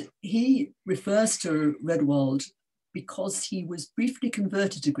 And he refers to Raedwald because he was briefly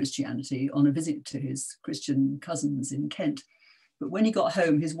converted to Christianity on a visit to his Christian cousins in Kent. But when he got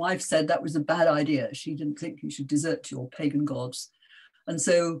home, his wife said that was a bad idea. She didn't think you should desert your pagan gods. And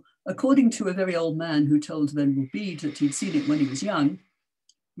so, according to a very old man who told Venerable Bede that he'd seen it when he was young,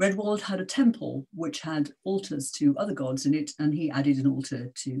 Raedwald had a temple which had altars to other gods in it, and he added an altar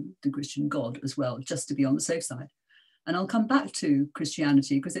to the Christian god as well, just to be on the safe side. And I'll come back to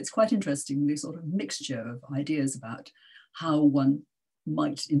Christianity because it's quite interesting, this sort of mixture of ideas about how one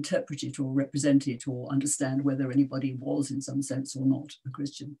might interpret it or represent it or understand whether anybody was in some sense or not a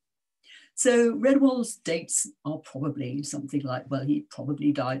Christian. So Raedwald's dates are probably something like, well, he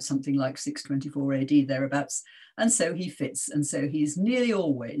probably died something like 624 AD, thereabouts. And so he fits. And so he's nearly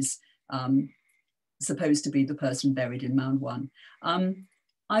always supposed to be the person buried in Mound 1.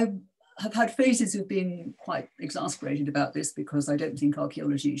 I have had phases of being quite exasperated about this because I don't think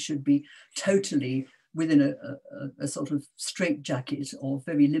archaeology should be totally within a sort of straitjacket of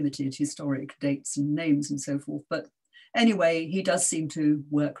very limited historic dates and names and so forth. But anyway, he does seem to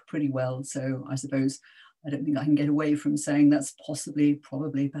work pretty well. So I suppose I don't think I can get away from saying that's possibly,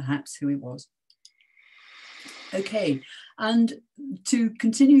 probably, perhaps who it was. Okay, and to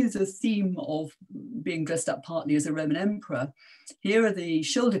continue the theme of being dressed up partly as a Roman emperor, here are the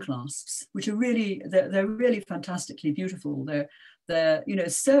shoulder clasps, which are really, they're really fantastically beautiful. They're you know,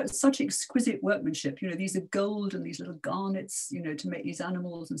 such exquisite workmanship. You know, these are gold and these little garnets, you know, to make these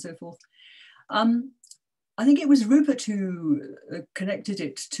animals and so forth. I think it was Rupert who connected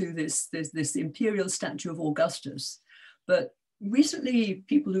it to this imperial statue of Augustus, but recently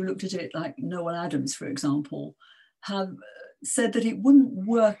people who looked at it, like Noel Adams, for example, have said that it wouldn't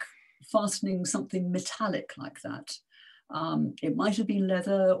work fastening something metallic like that. It might have been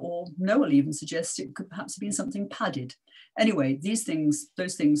leather, or Noel even suggests it could perhaps have been something padded. Anyway, those things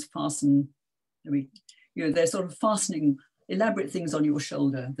fasten, I mean, you know, they're sort of fastening elaborate things on your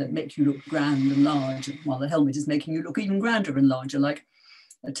shoulder that make you look grand and large, while the helmet is making you look even grander and larger, like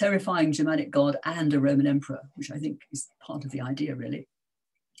a terrifying Germanic god and a Roman emperor, which I think is part of the idea, really.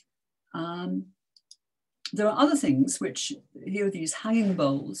 There are other things which, here are these hanging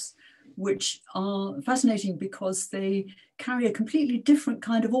bowls, which are fascinating because they carry a completely different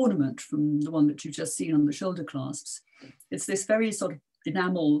kind of ornament from the one that you've just seen on the shoulder clasps. It's this very sort of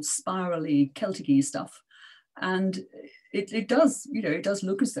enamel, spirally, Celtic-y stuff. And it does, you know, it does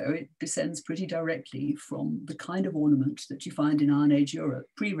look as though it descends pretty directly from the kind of ornament that you find in Iron Age Europe,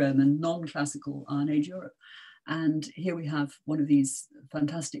 pre-Roman, non-classical Iron Age Europe. And here we have one of these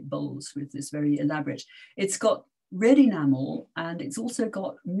fantastic bowls with this very elaborate, it's got red enamel, and it's also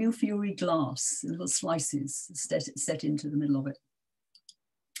got mille-fiori glass, little slices set into the middle of it.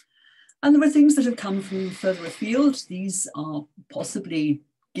 And there are things that have come from further afield. These are possibly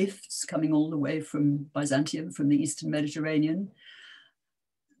gifts coming all the way from Byzantium, from the Eastern Mediterranean.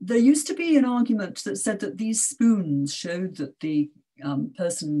 There used to be an argument that said that these spoons showed that the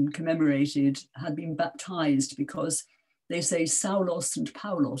person commemorated had been baptized because they say Saulos and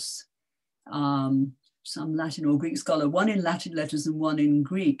Paulos, some Latin or Greek scholar, one in Latin letters and one in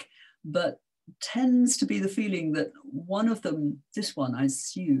Greek, but tends to be the feeling that one of them, this one I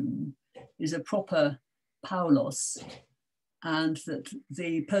assume, is a proper Paulos, and that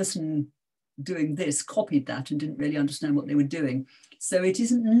the person doing this copied that and didn't really understand what they were doing. So it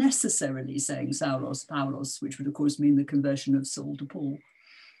isn't necessarily saying Saulos, Paulos, which would of course mean the conversion of Saul to Paul.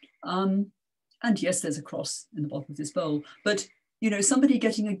 And yes, there's a cross in the bottom of this bowl, but you know, somebody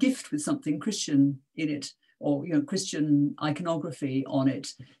getting a gift with something Christian in it, or you know, Christian iconography on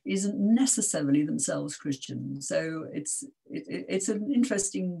it, isn't necessarily themselves Christian. So it's an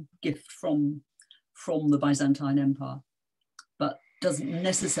interesting gift from the Byzantine Empire, but doesn't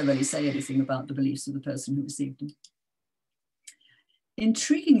necessarily say anything about the beliefs of the person who received them.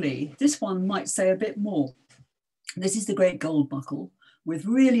 Intriguingly, this one might say a bit more. This is the great gold buckle with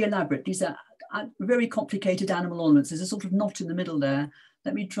really elaborate, these are very complicated animal ornaments. There's a sort of knot in the middle there.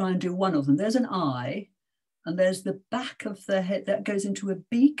 Let me try and do one of them. There's an eye, and there's the back of the head that goes into a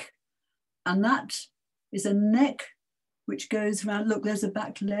beak, and that is a neck which goes around. Look, there's a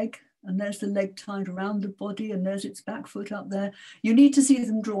back leg, and there's the leg tied around the body, and there's its back foot up there. You need to see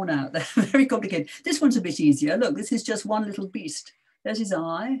them drawn out. They're very complicated. This one's a bit easier. Look, this is just one little beast. There's his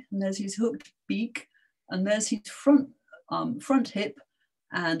eye, and there's his hooked beak, and there's his front hip,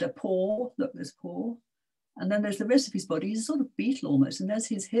 and a paw. Look, there's paw. And then there's the rest of his body. He's a sort of beetle almost. And there's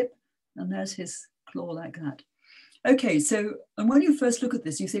his hip, and there's his claw like that. Okay, so, and when you first look at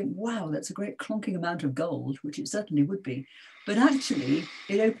this, you think, wow, that's a great clonking amount of gold, which it certainly would be. But actually,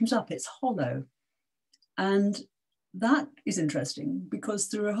 it opens up, it's hollow. And that is interesting because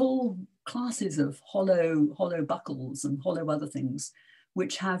there are whole classes of hollow buckles and hollow other things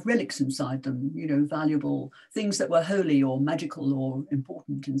which have relics inside them, you know, valuable things that were holy or magical or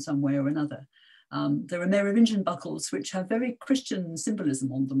important in some way or another. There are Merovingian buckles which have very Christian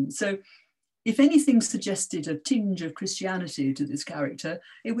symbolism on them. So if anything suggested a tinge of Christianity to this character,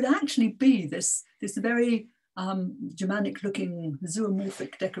 it would actually be this very Germanic looking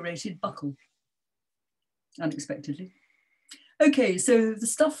zoomorphic decorated buckle, unexpectedly. Okay, so the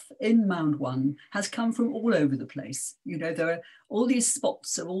stuff in Mound 1 has come from all over the place. You know, there are all these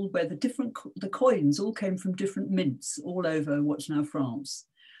spots are all where the coins all came from different mints all over what's now France.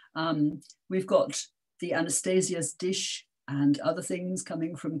 We've got the Anastasia's dish and other things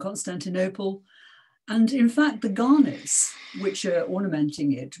coming from Constantinople. And in fact, the garnets which are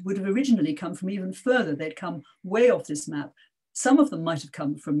ornamenting it would have originally come from even further. They'd come way off this map. Some of them might have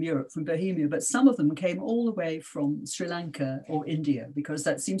come from Europe, from Bohemia, but some of them came all the way from Sri Lanka or India, because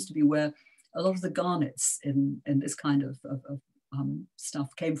that seems to be where a lot of the garnets in this kind of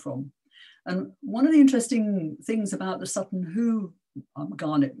stuff came from. And one of the interesting things about the Sutton Hoo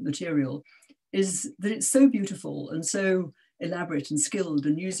garnet material is that it's so beautiful and so elaborate and skilled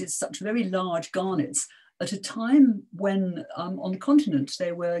and uses such very large garnets at a time when on the continent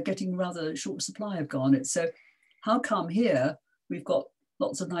they were getting rather short supply of garnets. So how come here we've got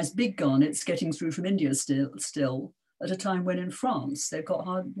lots of nice big garnets getting through from India still at a time when in France they've got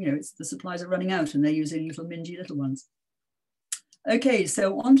hard, you know, the supplies are running out and they're using little mingy little ones. Okay,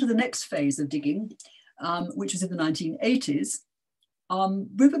 so on to the next phase of digging, which was in the 1980s.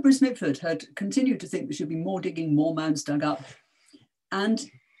 Rupert Bruce Mitford had continued to think there should be more digging, more mounds dug up. And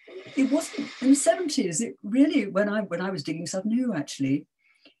it wasn't in the 70s, it really, when I was digging Sutton Hoo actually,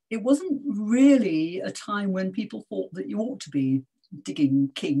 it wasn't really a time when people thought that you ought to be digging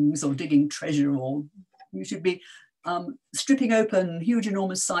kings or digging treasure, or you should be stripping open huge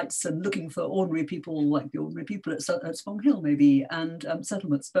enormous sites and looking for ordinary people like the ordinary people at Spong Hill maybe, and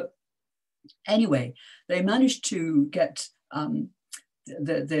settlements. But anyway, they managed to get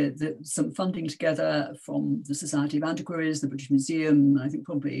some funding together from the Society of Antiquaries, the British Museum, I think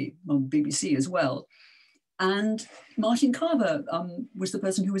probably BBC as well. And Martin Carver was the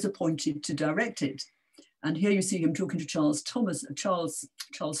person who was appointed to direct it. And here you see him talking to Charles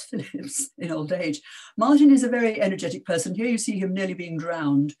Phillips in old age. Martin is a very energetic person. Here you see him nearly being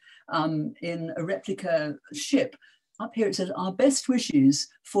drowned in a replica ship. Up here it says, "Our best wishes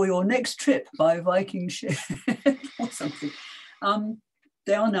for your next trip by Viking ship," or something.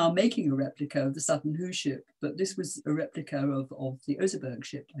 They are now making a replica of the Sutton Hoo ship, but this was a replica of the Oseberg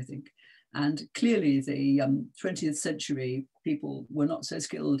ship, I think. And clearly the 20th century people were not so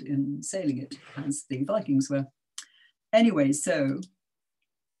skilled in sailing it as the Vikings were. Anyway, so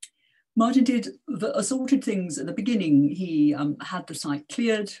Martin did the assorted things at the beginning. He had the site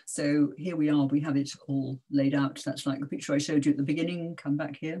cleared. So here we are, we have it all laid out. That's like the picture I showed you at the beginning. Come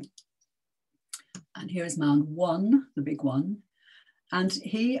back here. And here is mound 1, the big one. And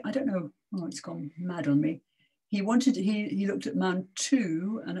I don't know, oh, it's gone mad on me. He looked at mound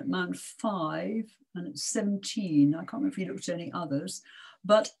 2 and at mound 5 and at 17. I can't remember if he looked at any others.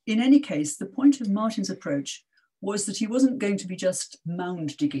 But in any case, the point of Martin's approach was that he wasn't going to be just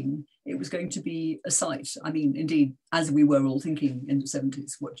mound digging. It was going to be a site. I mean, indeed, as we were all thinking in the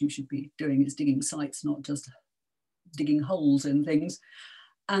 70s, what you should be doing is digging sites, not just digging holes in things.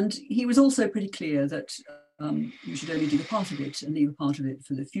 And he was also pretty clear that you should only dig a part of it and leave a part of it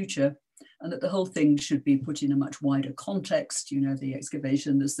for the future, and that the whole thing should be put in a much wider context, you know, the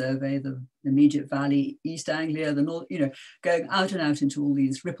excavation, the survey, the immediate valley, East Anglia, the north, you know, going out and out into all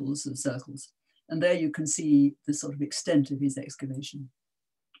these ripples of circles. And there you can see the sort of extent of his excavation.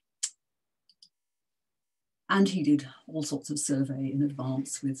 And he did all sorts of survey in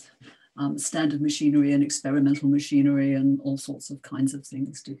advance with standard machinery and experimental machinery and all sorts of kinds of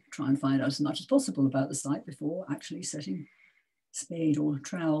things to try and find out as much as possible about the site before actually setting spade or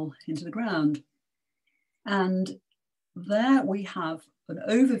trowel into the ground. And there we have an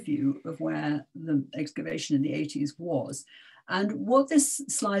overview of where the excavation in the 80s was. And what this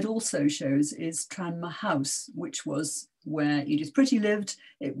slide also shows is Tranmere House, which was where Edith Pretty lived.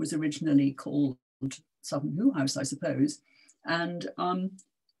 It was originally called Sutton Hoo House, I suppose. And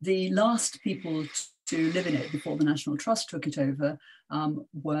the last people to live in it before the National Trust took it over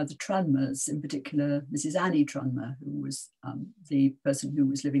were the Tranmers, in particular Mrs. Annie Tranmere, who was the person who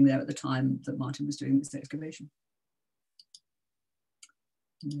was living there at the time that Martin was doing this excavation.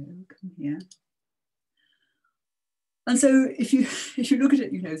 Come here. And so if you look at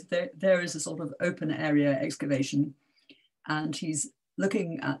it, you know, there is a sort of open area excavation, and he's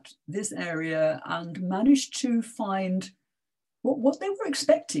looking at this area and managed to find what they were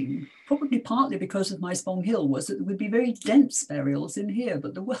expecting, probably partly because of my Spong Hill, was that there would be very dense burials in here,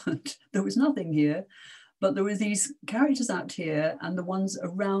 but there weren't. There was nothing here, but there were these characters out here and the ones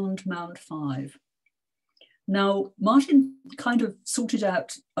around mound 5. Now, Martin kind of sorted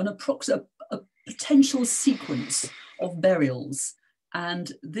out a potential sequence of burials.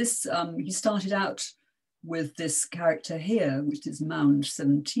 And this, he started out with this character here, which is mound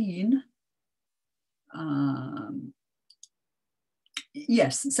 17.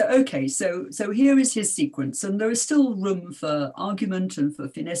 Yes, so okay, so here is his sequence, and there is still room for argument and for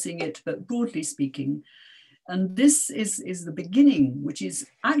finessing it, but broadly speaking, and this is the beginning, which is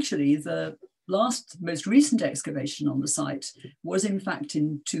actually the most recent excavation on the site was in fact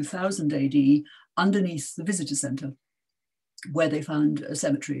in 2000 AD underneath the visitor centre, where they found a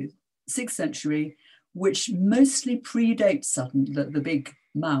cemetery, 6th century, which mostly predates Sutton, the big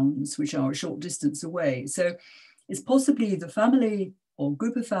mounds, which are a short distance away. So it's possibly the family or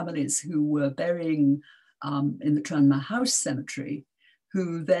group of families who were burying in the Tranmere House cemetery,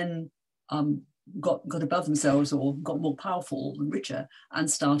 who then got above themselves or got more powerful and richer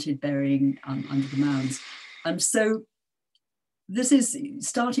and started burying under the mounds. And so this is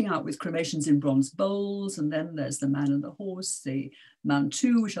starting out with cremations in bronze bowls, and then there's the man and the horse, the mound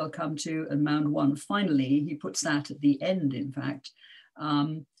 2, which I'll come to, and mound 1. Finally, he puts that at the end, in fact.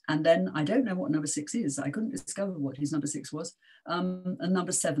 And then I don't know what number 6 is. I couldn't discover what his number 6 was. And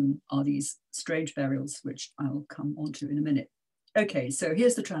number 7 are these strange burials, which I'll come on to in a minute. Okay, so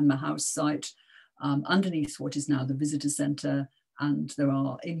here's the Tranmere House site, underneath what is now the visitor centre, and there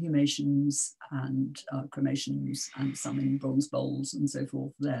are inhumations and cremations and some in bronze bowls and so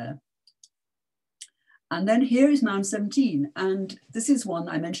forth there. And then here is mound 17, and this is one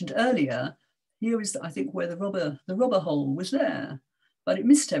I mentioned earlier. Here is, I think, where the robber hole was there, but it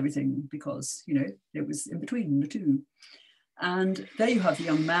missed everything because, you know, it was in between the two. And there you have the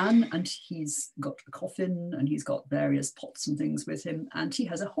young man, and he's got a coffin and he's got various pots and things with him, and he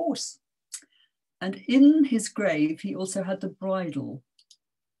has a horse. And in his grave, he also had the bridle.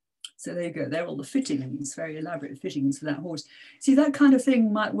 So there you go, they're all the fittings, very elaborate fittings for that horse. See, that kind of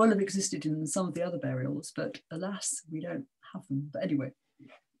thing might well have existed in some of the other burials, but alas, we don't have them. But anyway,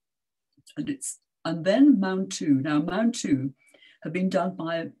 and then mound 2. Now, mound 2 had been done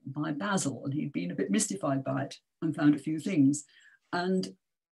by Basil, and he'd been a bit mystified by it and found a few things. And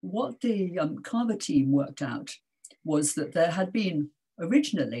what the carver team worked out was that there had been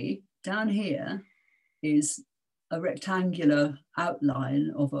originally, down here is a rectangular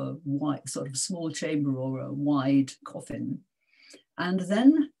outline of a wide, sort of small chamber or a wide coffin. And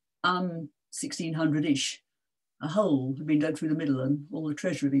then 1600-ish, a hole had been dug through the middle and all the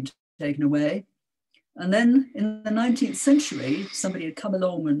treasure had been taken away. And then in the 19th century, somebody had come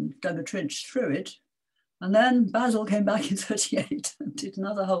along and dug a trench through it. And then Basil came back in 38 and did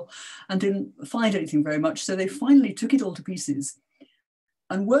another hole and didn't find anything very much. So they finally took it all to pieces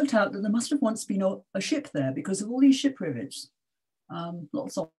and worked out that there must have once been a ship there because of all these ship rivets,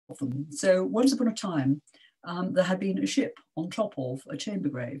 lots of them. So once upon a time, there had been a ship on top of a chamber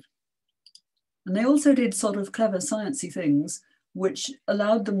grave. And they also did sort of clever sciencey things which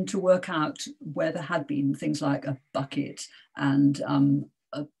allowed them to work out where there had been things like a bucket and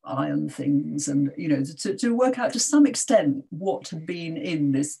iron things, and you know, to work out to some extent what had been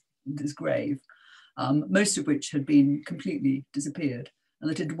in this grave, most of which had been completely disappeared, and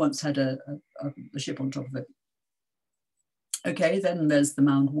that it once had a ship on top of it. Okay, then there's the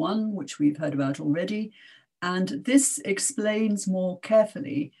mound 1, which we've heard about already, and this explains more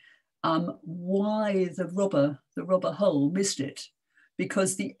carefully why the robber Hull missed it,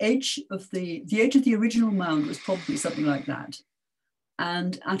 because the edge of the original mound was probably something like that.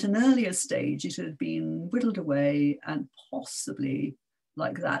 And at an earlier stage, it had been whittled away and possibly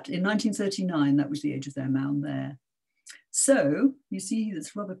like that. In 1939, that was the age of their mound there. So you see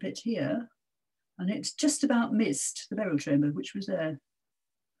this rubber pit here, and it's just about missed the burial chamber, which was there.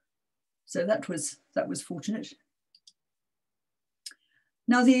 So that was fortunate.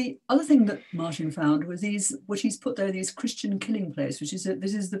 Now, the other thing that Martin found was what he's put there, these Christian killing place, which is,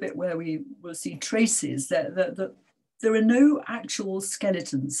 this is the bit where we will see traces. There are no actual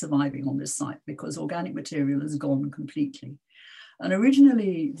skeletons surviving on this site because organic material has gone completely. And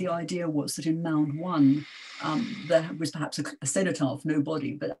originally, the idea was that in mound 1, there was perhaps a cenotaph, no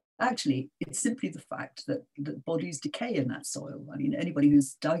body, but actually it's simply the fact that bodies decay in that soil. I mean, anybody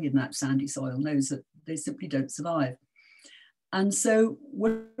who's dug in that sandy soil knows that they simply don't survive. And so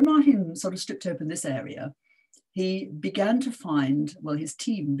when Martin sort of stripped open this area, he began to find, well, his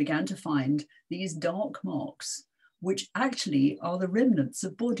team began to find these dark marks, which actually are the remnants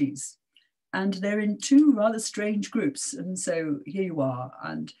of bodies. And they're in 2 rather strange groups. And so here you are.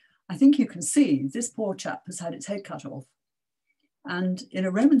 And I think you can see this poor chap has had its head cut off. And in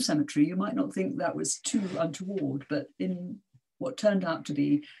a Roman cemetery, you might not think that was too untoward, but in what turned out to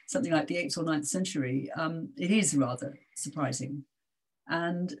be something like the 8th or 9th century, it is rather surprising.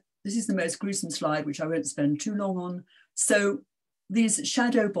 And this is the most gruesome slide, which I won't spend too long on. So these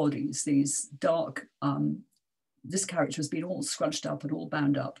shadow bodies, these dark, this character has been all scrunched up and all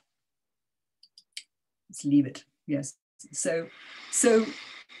bound up. Let's leave it, yes. So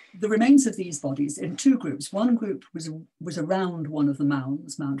the remains of these bodies in 2 groups. One group was around one of the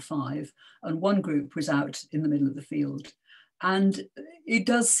mounds, mound 5, and one group was out in the middle of the field. And it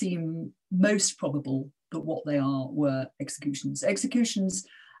does seem most probable that what they were executions. Executions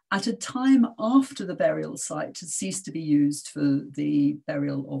at a time after the burial site had ceased to be used for the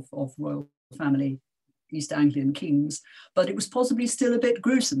burial of royal family, East Anglian kings, but it was possibly still a bit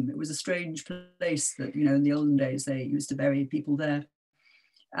gruesome. It was a strange place that, you know, in the olden days, they used to bury people there.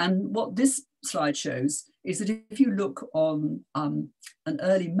 And what this slide shows is that if you look on an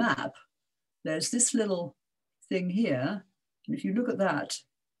early map, there's this little thing here. And if you look at that,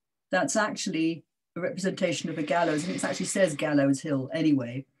 that's actually a representation of a gallows, and it actually says Gallows Hill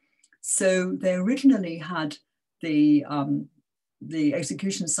anyway. So they originally had the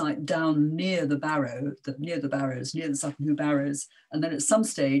execution site down near the barrow, near the Sutton Hoo barrows, and then at some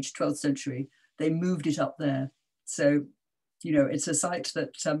stage, 12th century, they moved it up there. So, you know, it's a site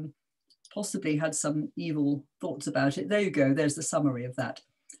that possibly had some evil thoughts about it. There you go, there's the summary of that.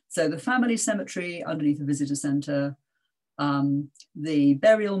 So the family cemetery underneath the visitor centre, the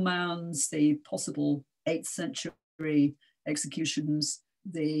burial mounds, the possible 8th century executions,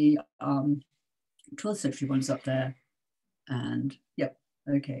 the 12th century ones up there, and yep,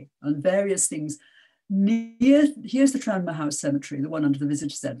 okay, and various things. Here's the Tranmere House Cemetery, the one under the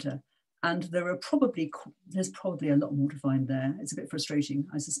visitor centre, and there's probably a lot more to find there. It's a bit frustrating.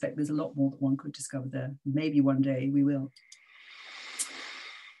 I suspect there's a lot more that one could discover there. Maybe one day we will.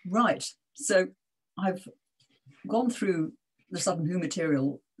 Right, so I've gone through the Sutton Hoo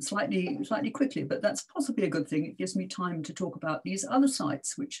material slightly quickly, but that's possibly a good thing. It gives me time to talk about these other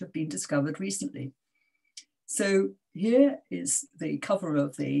sites which have been discovered recently. So here is the cover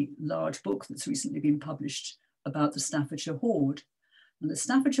of the large book that's recently been published about the Staffordshire Hoard. And the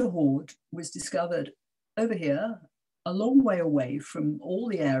Staffordshire Hoard was discovered over here, a long way away from all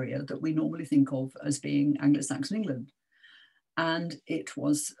the area that we normally think of as being Anglo-Saxon England. And it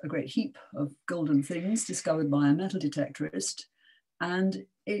was a great heap of golden things discovered by a metal detectorist. And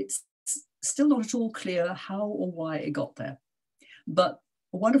it's still not at all clear how or why it got there. But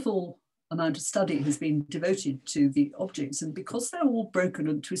a wonderful amount of study has been devoted to the objects. And because they're all broken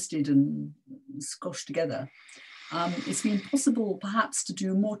and twisted and squashed together, it's been possible perhaps to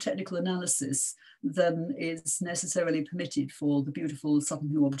do more technical analysis than is necessarily permitted for the beautiful Sutton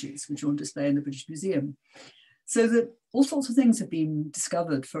Hoo objects which are on display in the British Museum. So that all sorts of things have been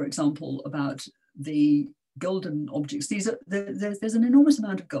discovered, for example, about the golden objects. There's an enormous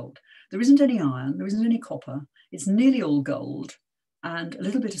amount of gold. There isn't any iron, there isn't any copper. It's nearly all gold and a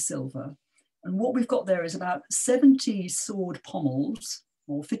little bit of silver. And what we've got there is about 70 sword pommels,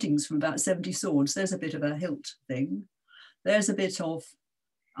 or fittings from about 70 swords. There's a bit of a hilt thing. There's a bit of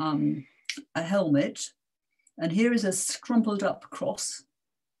a helmet. And here is a scrumpled up cross.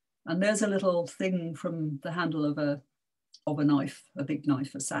 And there's a little thing from the handle of a knife, a big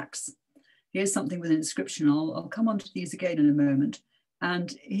knife, a sax. Here's something with an inscription. I'll come on to these again in a moment.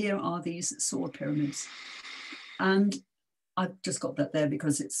 And here are these sword pyramids. And I've just got that there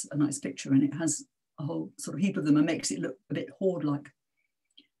because it's a nice picture and it has a whole sort of heap of them and makes it look a bit hoard-like.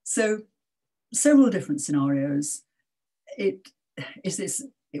 So several different scenarios. It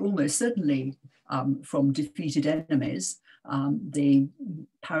almost certainly from defeated enemies, the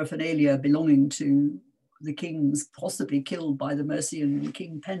paraphernalia belonging to the kings, possibly killed by the Mercian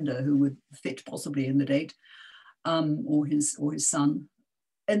King Penda, who would fit possibly in the date, or his son.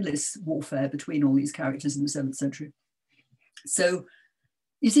 Endless warfare between all these characters in the 7th century. So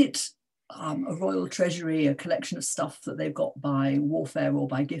is it a royal treasury, a collection of stuff that they've got by warfare or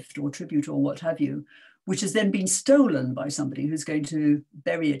by gift or tribute or what have you, which has then been stolen by somebody who's going to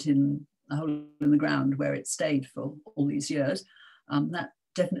bury it in a hole in the ground where it stayed for all these years? That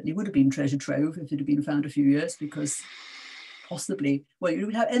definitely would have been treasure trove if it had been found a few years, because possibly, well, you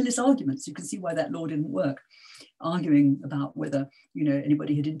would have endless arguments. You can see why that law didn't work, arguing about whether, you know,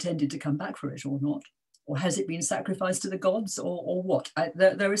 anybody had intended to come back for it or not, or has it been sacrificed to the gods or what?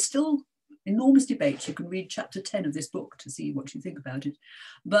 There is still enormous debate. You can read chapter 10 of this book to see what you think about it.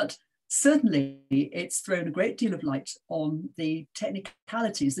 But certainly it's thrown a great deal of light on the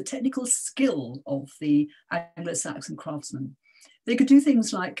technicalities, the technical skill of the Anglo-Saxon craftsmen. They could do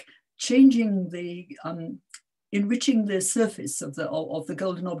things like changing the, enriching the surface of the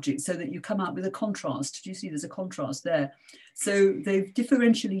golden object so that you come out with a contrast. Do you see there's a contrast there? So they've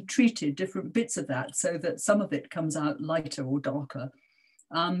differentially treated different bits of that so that some of it comes out lighter or darker.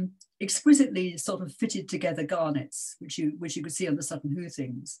 Exquisitely sort of fitted together garnets, which you could see on the Sutton Hoo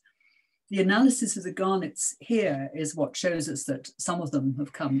things. The analysis of the garnets here is what shows us that some of them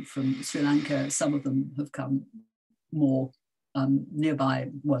have come from Sri Lanka, some of them have come more nearby,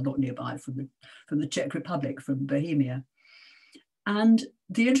 well, not nearby, from the Czech Republic, from Bohemia. And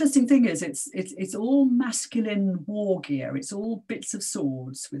the interesting thing is it's all masculine war gear. It's all bits of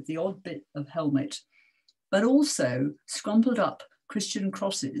swords with the odd bit of helmet, but also scrumpled up Christian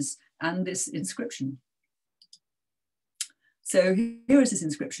crosses and this inscription. So here is this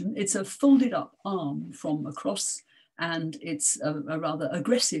inscription. It's a folded up arm from a cross, and it's a rather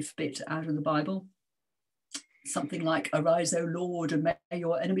aggressive bit out of the Bible. Something like, "Arise, O Lord, and may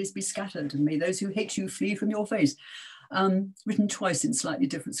your enemies be scattered, and may those who hate you flee from your face." Written twice in slightly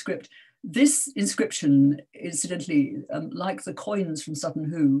different script. This inscription, incidentally, like the coins from Sutton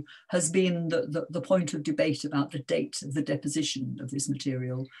Hoo, has been the point of debate about the date of the deposition of this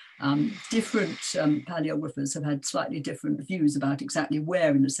material. Different paleographers have had slightly different views about exactly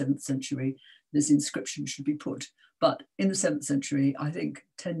where in the 7th century this inscription should be put. But in the 7th century, I think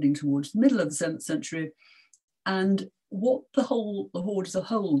tending towards the middle of the 7th century. And what the hoard as a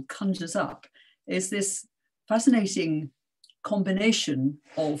whole conjures up is this fascinating combination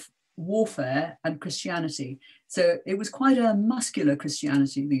of warfare and Christianity. So it was quite a muscular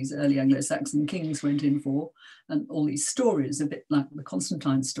Christianity these early Anglo-Saxon kings went in for, and all these stories, a bit like the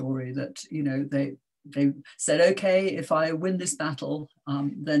Constantine story, that, you know, they said, okay, if I win this battle,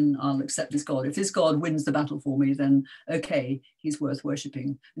 then I'll accept this God. If this God wins the battle for me, then okay, he's worth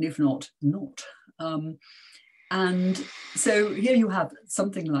worshipping, and if not, not. And so here you have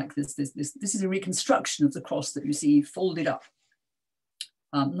something like this. This is a reconstruction of the cross that you see folded up.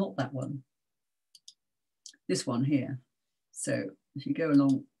 Not that one. This one here. So if you go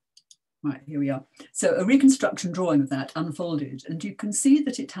along, right, here we are. So a reconstruction drawing of that unfolded, and you can see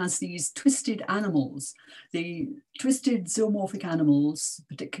that it has these twisted animals, the twisted zoomorphic animals,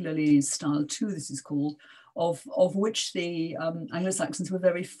 particularly style 2, this is called, of which the Anglo-Saxons were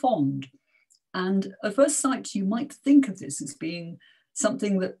very fond. And at first sight, you might think of this as being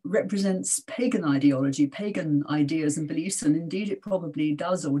something that represents pagan ideology, pagan ideas and beliefs, and indeed it probably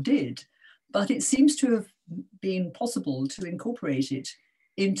does or did. But it seems to have been possible to incorporate it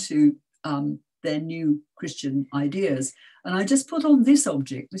into their new Christian ideas. And I just put on this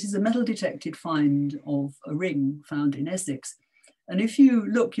object. This is a metal detected find of a ring found in Essex. And if you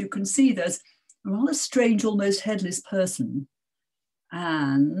look, you can see there's a rather strange, almost headless person.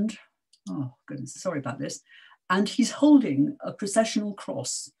 And, oh goodness, sorry about this. And he's holding a processional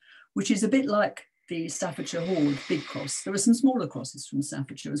cross, which is a bit like the Staffordshire Hoard big cross. There are some smaller crosses from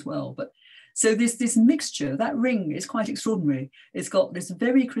Staffordshire as well. But so this mixture, that ring is quite extraordinary. It's got this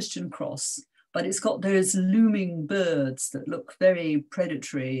very Christian cross, but it's got those looming birds that look very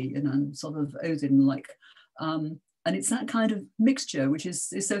predatory and sort of Odin-like. And it's that kind of mixture which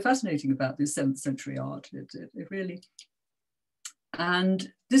is so fascinating about this 7th century art. It really,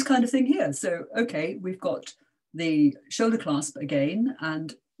 and this kind of thing here. So, okay, we've got the shoulder clasp again,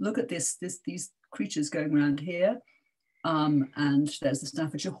 and look at these creatures going around here. And there's the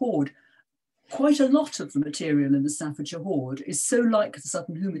Staffordshire Hoard. Quite a lot of the material in the Staffordshire Hoard is so like the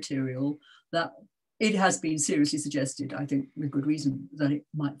Sutton Hoo material that it has been seriously suggested, I think with good reason, that it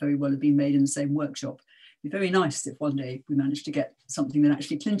might very well have been made in the same workshop. It'd be very nice if one day we managed to get something that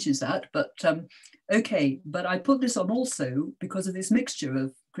actually clinches that, but okay. But I put this on also because of this mixture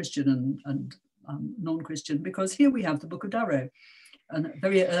of Christian and non-Christian, because here we have the Book of Durrow, a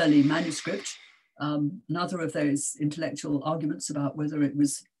very early manuscript, another of those intellectual arguments about whether it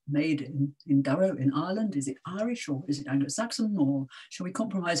was made in Durrow in Ireland. Is it Irish or is it Anglo-Saxon, or shall we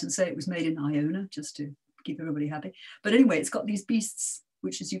compromise and say it was made in Iona just to keep everybody happy? But anyway, it's got these beasts,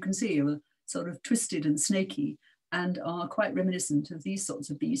 which as you can see are sort of twisted and snaky and are quite reminiscent of these sorts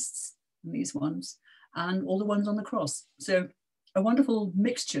of beasts and these ones and all the ones on the cross. So a wonderful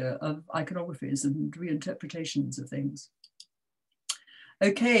mixture of iconographies and reinterpretations of things.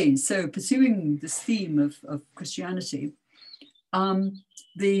 Okay, so pursuing this theme of Christianity,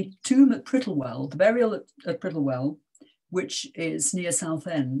 the tomb at Prittlewell, the burial at Prittlewell, which is near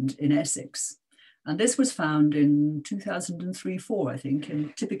Southend in Essex. And this was found in 2003-4, I think,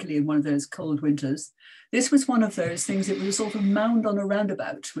 and typically in one of those cold winters. This was one of those things, it was a sort of mound on a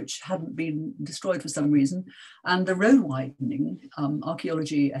roundabout, which hadn't been destroyed for some reason. And the road widening,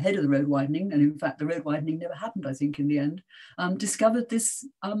 archaeology ahead of the road widening, and in fact, the road widening never happened, I think, in the end, discovered this,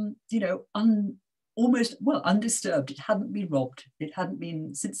 almost, well, undisturbed. It hadn't been robbed. It hadn't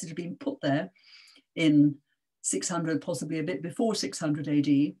been, since it had been put there in 600, possibly a bit before 600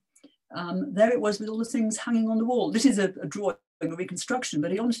 AD. There it was with all the things hanging on the wall. This is a drawing, a reconstruction,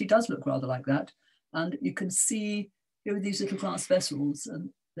 but it honestly does look rather like that. And you can see here with these little glass vessels, and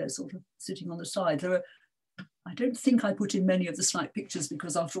they're sort of sitting on the side. There are, I don't think I put in many of the slight pictures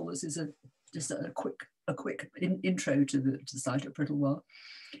because after all, this is just a quick intro to the site at Prittlewell.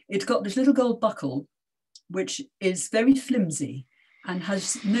 It's got this little gold buckle, which is very flimsy and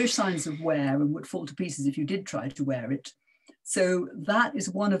has no signs of wear and would fall to pieces if you did try to wear it. So that is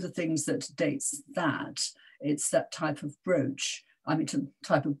one of the things that dates that. It's that type of brooch, it's a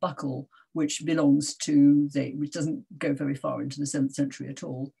type of buckle, which belongs to which doesn't go very far into the 7th century at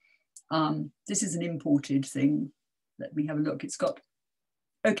all. This is an imported thing. Let me have a look. It's got,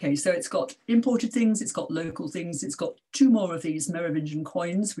 okay, so it's got imported things, it's got local things, it's got 2 more of these Merovingian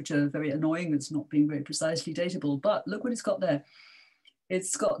coins, which are very annoying. It's not being very precisely datable, but look what it's got there.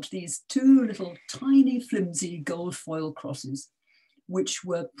 It's got these 2 little tiny flimsy gold foil crosses, which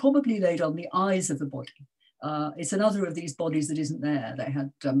were probably laid on the eyes of the body. It's another of these bodies that isn't there. They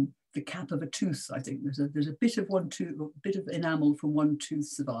had the cap of a tooth, I think. There's a bit of one tooth, a bit of enamel from one tooth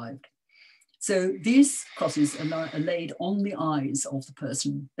survived. So these crosses are laid on the eyes of the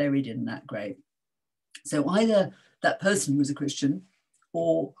person buried in that grave. So either that person was a Christian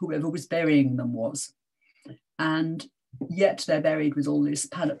or whoever was burying them was. And yet they're buried with all this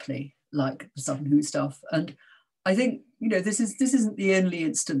panoply, like the Sutton Hoo stuff. And I think, this isn't the only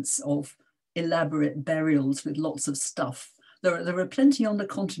instance of elaborate burials with lots of stuff. There are plenty on the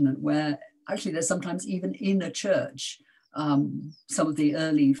continent where actually there's sometimes even in a church, some of the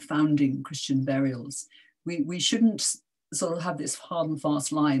early founding Christian burials. We shouldn't sort of have this hard and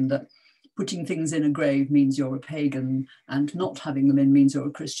fast line that putting things in a grave means you're a pagan and not having them in means you're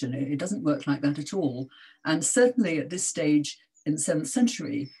a Christian. It doesn't work like that at all. And certainly at this stage, in the 7th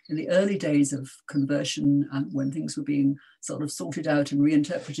century, in the early days of conversion and when things were being sort of sorted out and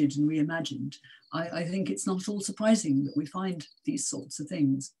reinterpreted and reimagined, I think it's not at all surprising that we find these sorts of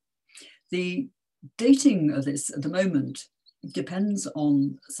things. The dating of this at the moment depends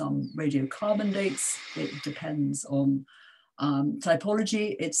on some radiocarbon dates. It depends on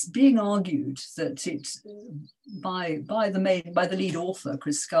typology. It's being argued that by the lead author,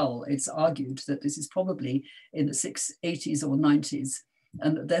 Chris Scull, it's argued that this is probably in the 680s or 90s,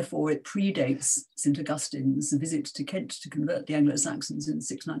 and that therefore it predates St. Augustine's visit to Kent to convert the Anglo-Saxons in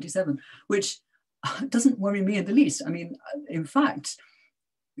 697, which doesn't worry me in the least. I mean, in fact,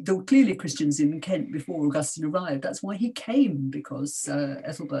 there were clearly Christians in Kent before Augustine arrived. That's why he came, because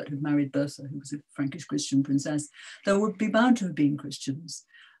Ethelbert had married Bertha, who was a Frankish Christian princess. There would be bound to have been Christians.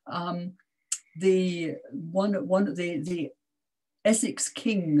 The Essex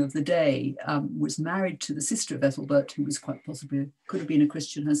king of the day was married to the sister of Ethelbert, who was quite possibly, could have been a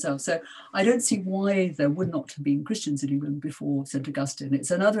Christian herself. So I don't see why there would not have been Christians in England before St. Augustine.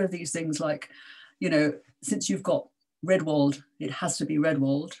 It's another of these things like, you know, since you've got Raedwald, it has to be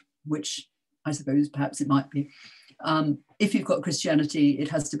Raedwald, which I suppose perhaps it might be. If you've got Christianity, it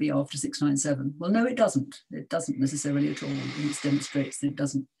has to be after 697. Well, no, it doesn't. It doesn't necessarily at all. And it demonstrates that it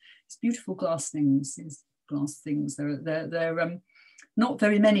doesn't. It's beautiful glass things. These glass things. There are not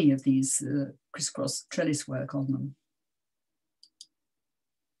very many of these crisscross trellis work on them.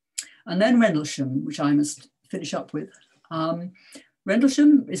 And then Rendlesham, which I must finish up with.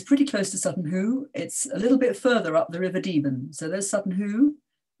 Rendlesham is pretty close to Sutton Hoo. It's a little bit further up the River Deben. So there's Sutton Hoo,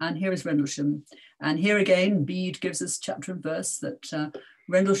 and here is Rendlesham. And here again, Bede gives us chapter and verse that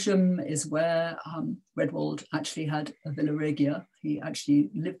Rendlesham is where Raedwald actually had a Villa Regia. He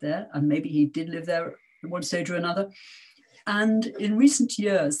actually lived there, and maybe he did live there at one stage or another. And in recent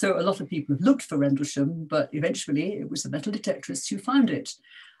years, so a lot of people have looked for Rendlesham, but eventually it was the metal detectorists who found it.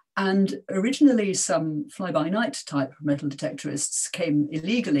 And originally some fly-by-night type metal detectorists came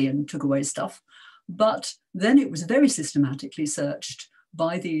illegally and took away stuff. But then it was very systematically searched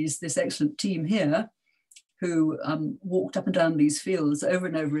by this excellent team here, who walked up and down these fields over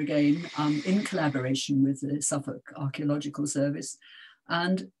and over again in collaboration with the Suffolk Archaeological Service,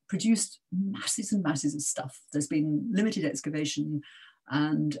 and produced masses and masses of stuff. There's been limited excavation,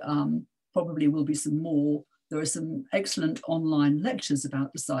 and probably will be some more. There are some excellent online lectures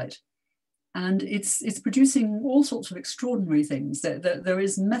about the site, and it's producing all sorts of extraordinary things. There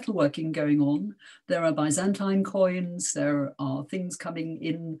is metalworking going on. There are Byzantine coins. There are things coming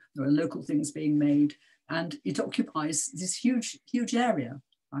in. There are local things being made, and it occupies this huge, huge area.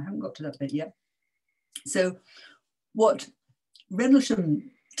 I haven't got to that bit yet. So what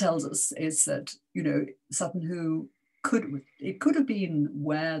Rendlesham tells us is that, you know, Sutton Hoo could have been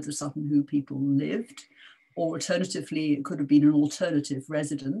where the Sutton Hoo people lived, or alternatively, it could have been an alternative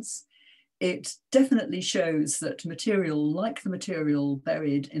residence. It definitely shows that material like the material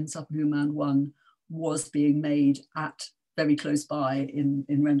buried in Sutton Hoo Mound 1 was being made at very close by in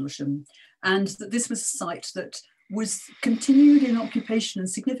Rendlesham, and that this was a site that was continued in occupation and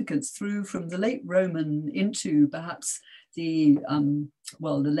significance through from the late Roman into perhaps the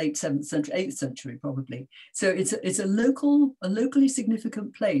late 7th century, 8th century probably. So it's a locally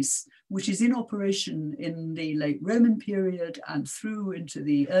significant place which is in operation in the late Roman period and through into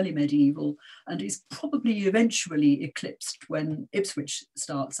the early medieval, and is probably eventually eclipsed when Ipswich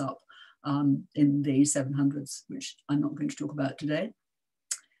starts up in the 700s, which I'm not going to talk about today.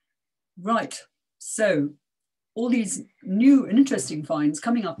 Right, so all these new and interesting finds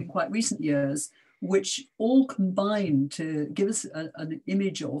coming up in quite recent years, which all combine to give us an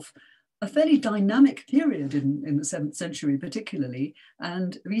image of a fairly dynamic period in the 7th century particularly,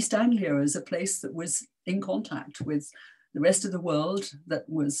 and East Anglia as a place that was in contact with the rest of the world, that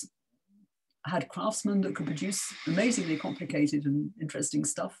had craftsmen that could produce amazingly complicated and interesting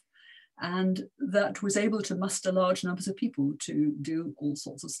stuff, and that was able to muster large numbers of people to do all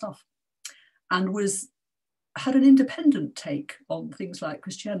sorts of stuff, and had an independent take on things like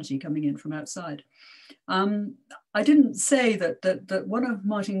Christianity coming in from outside. I didn't say that one of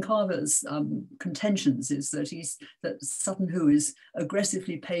Martin Carver's contentions is that Sutton Hoo is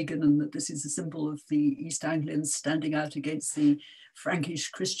aggressively pagan, and that this is a symbol of the East Anglians standing out against the Frankish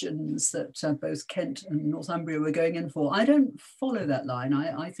Christians that both Kent and Northumbria were going in for. I don't follow that line.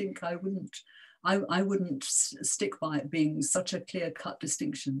 I think I wouldn't stick by it being such a clear-cut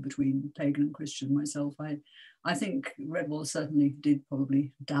distinction between pagan and Christian myself. I think Raedwald certainly did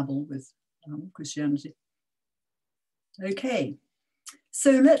probably dabble with Christianity. Okay,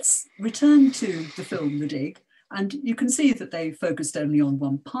 so let's return to the film The Dig, and you can see that they focused only on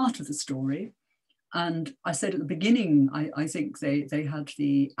one part of the story. And I said at the beginning, I think they had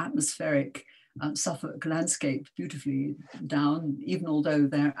the atmospheric Suffolk landscape beautifully down, even although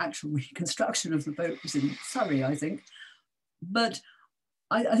their actual reconstruction of the boat was in Surrey, I think. But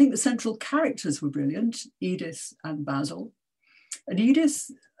I think the central characters were brilliant, Edith and Basil. And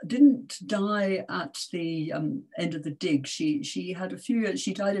Edith didn't die at the end of the dig. She had a few years.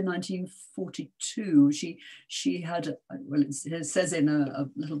 She died in 1942. She had, well, it says in a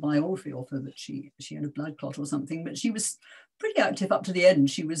little biography of her that she had a blood clot or something, but she was pretty active up to the end.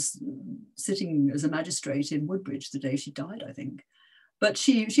 She was sitting as a magistrate in Woodbridge the day she died, I think. But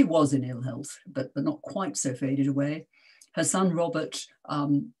she was in ill health, but not quite so faded away. Her son Robert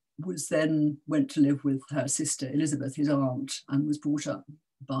went to live with her sister Elizabeth, his aunt, and was brought up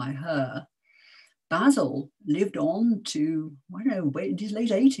by her. Basil lived on to, I don't know, in his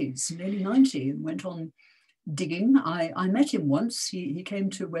late 80s, nearly 90, and went on digging. I met him once. He came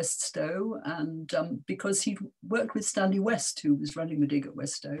to West Stow, and because he'd worked with Stanley West, who was running the dig at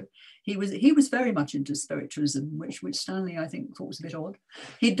West Stow, he was very much into spiritualism, which Stanley, I think, thought was a bit odd.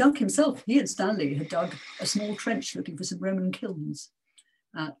 He and Stanley had dug a small trench looking for some Roman kilns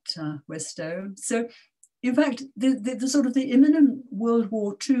at West Stow. So, in fact, the sort of the imminent World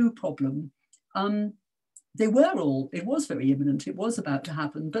War II problem, it was very imminent, it was about to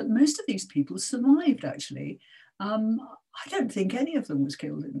happen, but most of these people survived, actually. I don't think any of them was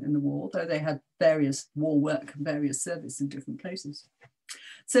killed in the war, though they had various war work, various service in different places.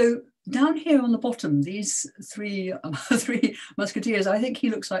 So down here on the bottom, these three musketeers, I think he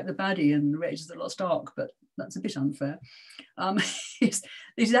looks like the baddie in Raiders of the Lost Ark, but that's a bit unfair.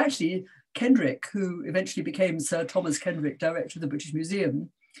 He's actually Kendrick, who eventually became Sir Thomas Kendrick, director of the British Museum.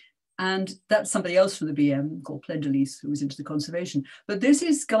 And that's somebody else from the BM called Plenderleith, who was into the conservation. But this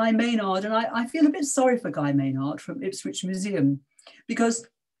is Guy Maynard, and I feel a bit sorry for Guy Maynard from Ipswich Museum, because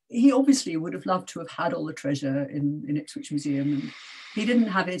he obviously would have loved to have had all the treasure in Ipswich Museum, and he didn't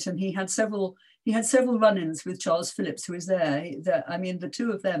have it, and he had several run-ins with Charles Phillips, who was there. I mean, the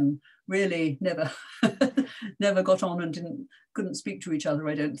two of them really never never got on and couldn't speak to each other,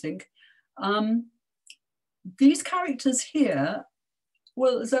 I don't think. These characters here,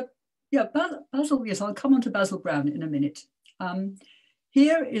 well, Basil, yes, I'll come on to Basil Brown in a minute.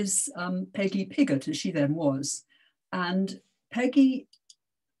 Here is Peggy Piggott, as she then was. And Peggy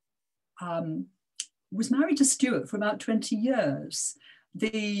was married to Stuart for about 20 years.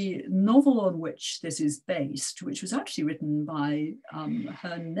 The novel on which this is based, which was actually written by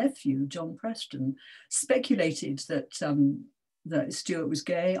her nephew, John Preston, speculated that Stuart was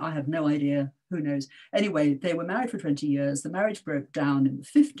gay. I have no idea, who knows. Anyway, they were married for 20 years. The marriage broke down in the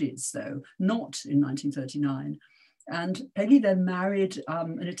 50s, though, not in 1939. And Peggy then married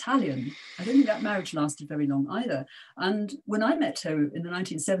an Italian. I don't think that marriage lasted very long either. And when I met her in the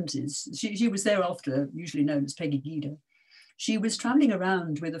 1970s, she was thereafter usually known as Peggy Bede. She was traveling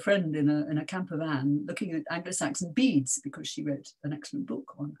around with a friend in a camper van looking at Anglo-Saxon beads, because she wrote an excellent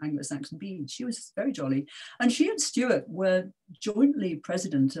book on Anglo-Saxon beads. She was very jolly. And she and Stuart were jointly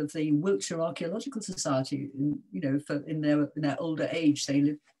president of the Wiltshire Archaeological Society. In their older age, they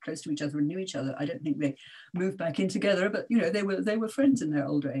lived close to each other and knew each other. I don't think they moved back in together, but they were friends in their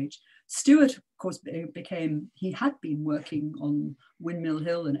older age. Stuart, of course, he had been working on Windmill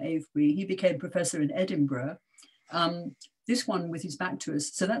Hill and Avebury. He became professor in Edinburgh. This one with his back to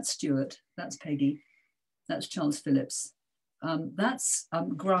us. So that's Stuart, that's Peggy, that's Charles Phillips. That's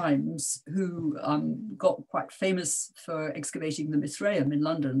Grimes, who got quite famous for excavating the Mithraeum in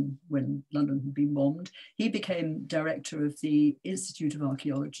London when London had been bombed. He became director of the Institute of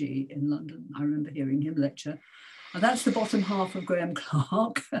Archaeology in London. I remember hearing him lecture. And that's the bottom half of Graham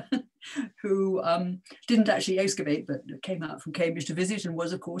Clark, who didn't actually excavate, but came out from Cambridge to visit, and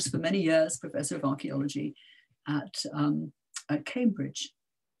was, of course, for many years, professor of archaeology at Cambridge.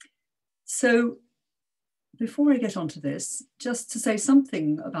 So before I get onto this, just to say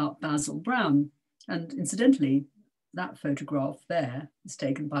something about Basil Brown, and incidentally, that photograph there is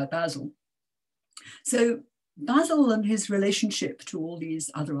taken by Basil. So Basil and his relationship to all these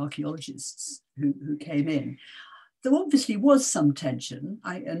other archaeologists who came in, there obviously was some tension,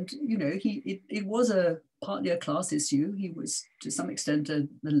 it was partly a class issue. He was to some extent a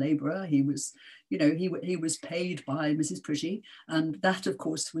labourer. He was paid by Mrs. Pretty, and that, of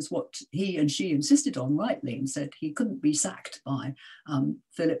course, was what he and she insisted on, rightly, and said he couldn't be sacked by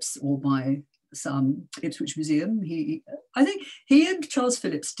Phillips or by some Ipswich Museum. I think he and Charles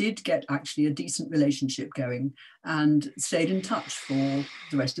Phillips did get actually a decent relationship going and stayed in touch for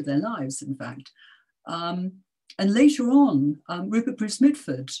the rest of their lives, in fact. And later on, Rupert Bruce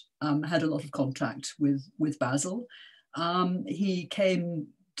Mitford had a lot of contact with Basil. He came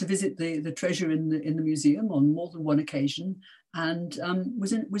to visit the treasure in the museum on more than one occasion, and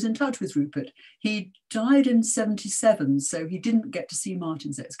was in touch with Rupert. He died in 77, so he didn't get to see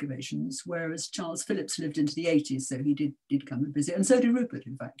Martin's excavations, whereas Charles Phillips lived into the 80s, so he did come and visit, and so did Rupert,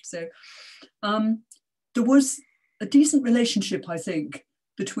 in fact. So there was a decent relationship, I think,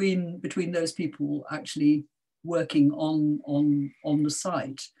 between those people actually working on the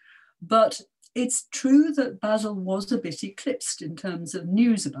site. But it's true that Basil was a bit eclipsed in terms of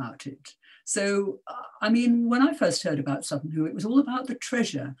news about it. So, I mean, when I first heard about Sutton Hoo, it was all about the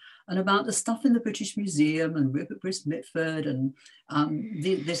treasure and about the stuff in the British Museum and Rupert Brice Mitford and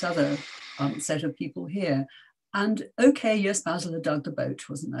this other set of people here. And okay, yes, Basil had dug the boat,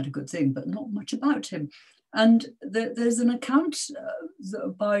 wasn't that a good thing? But not much about him. And there's an account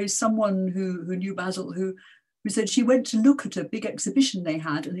by someone who knew Basil who said she went to look at a big exhibition they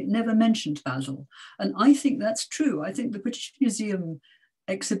had and it never mentioned Basil. And I think that's true. I think the British Museum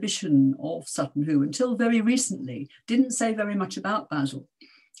exhibition of Sutton Hoo until very recently didn't say very much about Basil.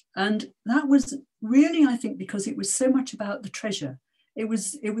 And that was really, I think, because it was so much about the treasure. It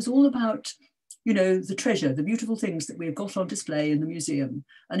was all about, you know, the treasure, the beautiful things that we've got on display in the museum.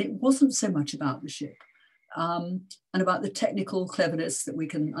 And it wasn't so much about the ship. And about the technical cleverness that we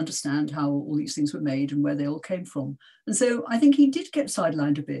can understand how all these things were made and where they all came from. And so I think he did get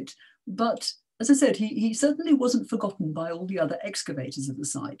sidelined a bit, but as I said, he certainly wasn't forgotten by all the other excavators of the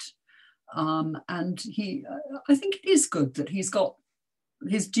site. And I think it is good that he's got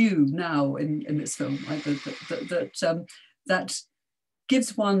his due now in this film, like that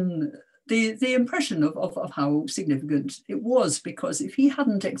gives one the impression of how significant it was, because if he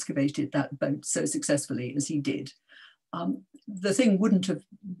hadn't excavated that boat so successfully as he did, the thing wouldn't have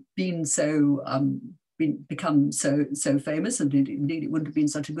been so become so famous, and indeed it wouldn't have been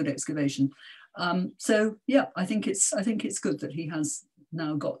such a good excavation. So yeah, I think it's good that he has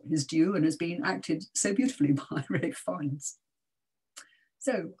now got his due and has been acted so beautifully by Ralph Fiennes.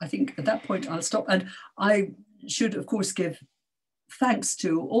 So I think at that point I'll stop, and I should of course give thanks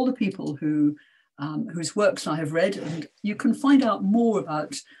to all the people whose works I have read, and you can find out more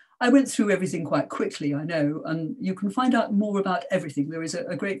about. I went through everything quite quickly, I know, and you can find out more about everything. There is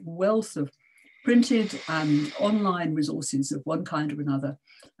a great wealth of printed and online resources of one kind or another.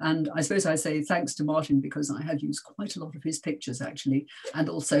 And I suppose I say thanks to Martin, because I had used quite a lot of his pictures actually, and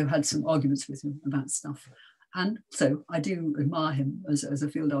also had some arguments with him about stuff. And so I do admire him as a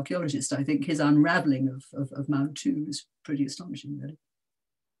field archaeologist. I think his unraveling of Mound 2 is pretty astonishing, really.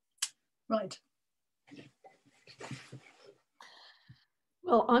 Right.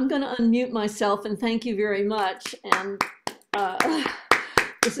 Well, I'm going to unmute myself and thank you very much. And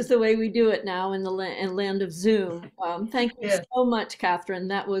this is the way we do it now in the land of Zoom. Thank you so much, Catherine.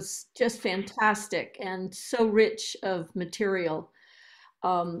 That was just fantastic and so rich of material.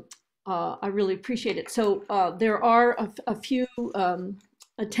 I really appreciate it. So there are a few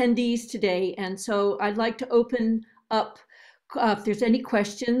attendees today, and so I'd like to open up if there's any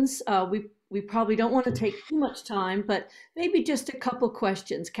questions. We probably don't want to take too much time, but maybe just a couple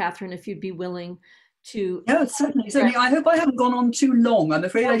questions, Catherine, if you'd be willing to. Yeah, certainly. I hope I haven't gone on too long. I'm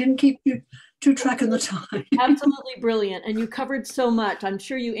afraid I didn't keep you track of the time. Absolutely brilliant. And you covered so much. I'm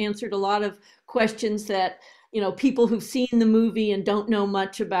sure you answered a lot of questions that, you know, people who've seen the movie and don't know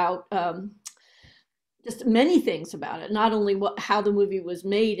much about just many things about it, not only how the movie was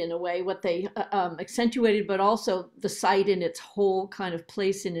made in a way, what they accentuated, but also the site in its whole kind of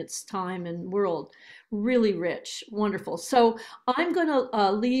place in its time and world. Really rich, wonderful. So I'm going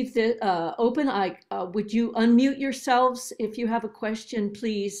to leave the open. Would you unmute yourselves if you have a question,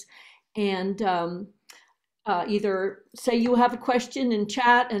 please, and either say you have a question in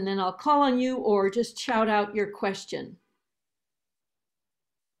chat and then I'll call on you, or just shout out your question.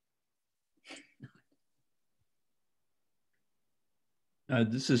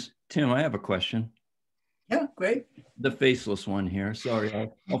 This is Tim. I have a question. Yeah, great. The faceless one here. Sorry,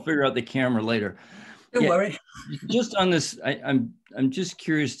 I'll figure out the camera later. Don't worry. Just on this, I'm just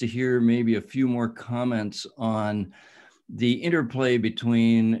curious to hear maybe a few more comments on the interplay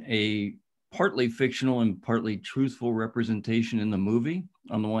between a partly fictional and partly truthful representation in the movie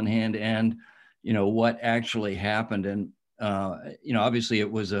on the one hand, and what actually happened. And obviously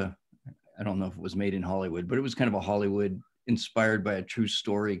it was I don't know if it was made in Hollywood, but it was kind of a Hollywood inspired by a true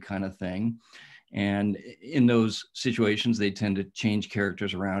story kind of thing. And in those situations, they tend to change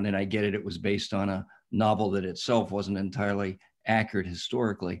characters around. And I get it, it was based on a novel that itself wasn't entirely accurate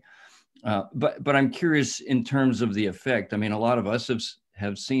historically. But I'm curious in terms of the effect. I mean, a lot of us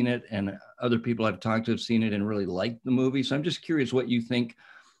have seen it, and other people I've talked to have seen it and really liked the movie. So I'm just curious what you think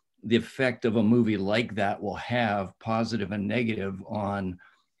the effect of a movie like that will have, positive and negative, on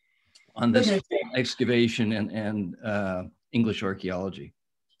on this excavation and English archaeology?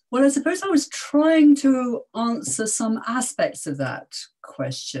 Well, I suppose I was trying to answer some aspects of that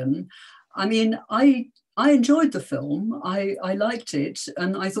question. I mean, I enjoyed the film. I liked it,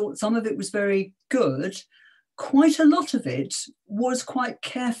 and I thought some of it was very good. Quite a lot of it was quite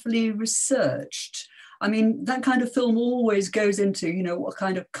carefully researched. I mean, that kind of film always goes into, you know, what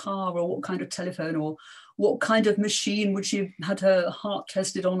kind of car or what kind of telephone or what kind of machine would she have had her heart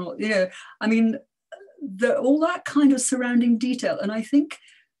tested on, or, you know, I mean, all that kind of surrounding detail. And I think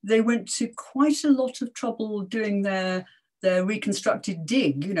they went to quite a lot of trouble doing their reconstructed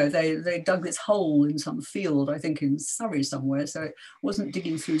dig. You know, they dug this hole in some field, I think in Surrey somewhere, so it wasn't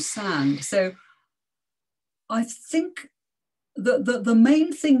digging through sand. So I think the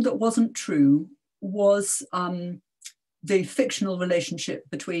main thing that wasn't true was the fictional relationship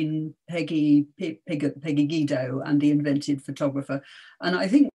between Peggy Guido and the invented photographer. And I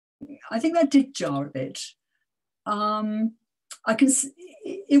think that did jar a bit.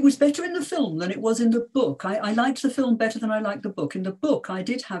 It was better in the film than it was in the book. I liked the film better than I liked the book. In the book, I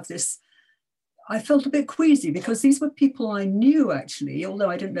did have this, I felt a bit queasy because these were people I knew actually, although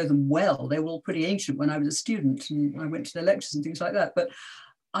I didn't know them well. They were all pretty ancient when I was a student and I went to their lectures and things like that. But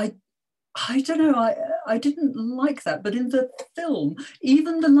I don't know, I didn't like that. But in the film,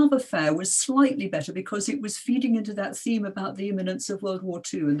 even the love affair was slightly better because it was feeding into that theme about the imminence of World War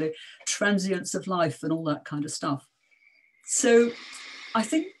II and the transience of life and all that kind of stuff. So I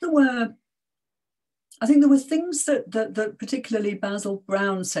think there were things that particularly Basil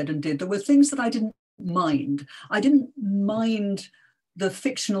Brown said and did. There were things that I didn't mind. I didn't mind the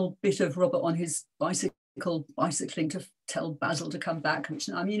fictional bit of Robert on his bicycling to tell Basil to come back, which,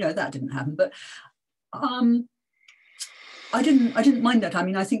 I mean, you know, that didn't happen. But I didn't mind that. I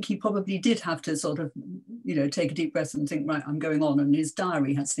mean, I think he probably did have to sort of, you know, take a deep breath and think, right, I'm going on. And his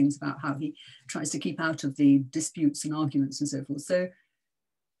diary has things about how he tries to keep out of the disputes and arguments and so forth.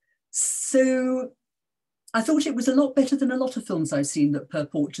 So I thought it was a lot better than a lot of films I've seen that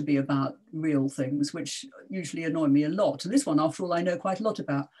purport to be about real things, which usually annoy me a lot. And this one, after all, I know quite a lot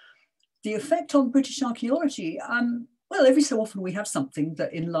about. The effect on British archaeology, well, every so often we have something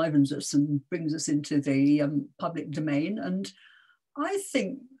that enlivens us and brings us into the public domain. And I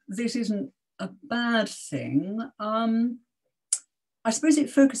think this isn't a bad thing. I suppose it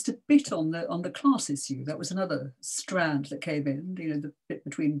focused a bit on the class issue. That was another strand that came in, you know, the bit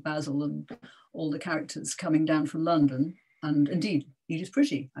between Basil and all the characters coming down from London. And indeed, Edith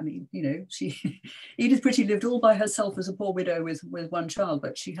Pretty. I mean, you know, Edith Pretty lived all by herself as a poor widow with one child,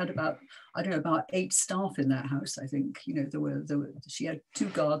 but she had about 8 staff in that house. I think, you know, she had 2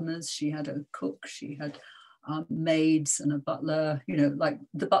 gardeners, she had a cook, she had maids and a butler. You know, like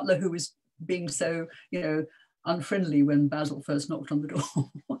the butler who was being so, you know, unfriendly when Basil first knocked on the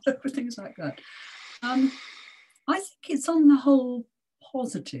door, whatever, things like that. I think it's on the whole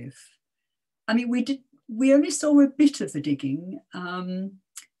positive. I mean, we only saw a bit of the digging.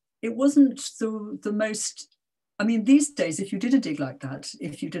 It wasn't the most, I mean, these days, if you did a dig like that,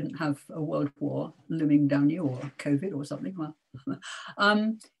 if you didn't have a world war looming down you or COVID or something, well,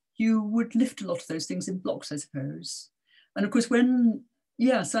 you would lift a lot of those things in blocks, I suppose. And of course, when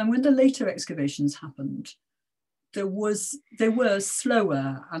the later excavations happened, they were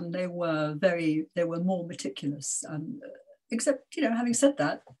slower and they were more meticulous. Except, you know, having said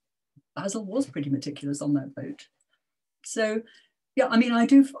that, Basil was pretty meticulous on that boat. So, yeah, I mean, I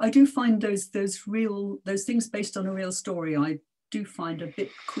do find those things based on a real story, I do find a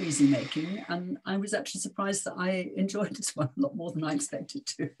bit queasy making, and I was actually surprised that I enjoyed this one a lot more than I expected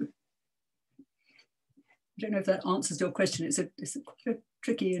to. I don't know if that answers your question. It's quite a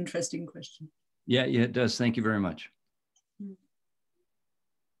tricky, interesting question. Yeah, it does. Thank you very much.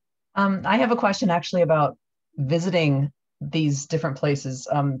 I have a question actually about visiting these different places.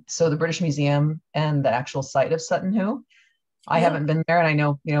 So the British Museum and the actual site of Sutton Hoo. I haven't been there, and I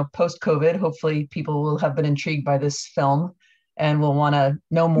know, you know, post-COVID, hopefully people will have been intrigued by this film and will want to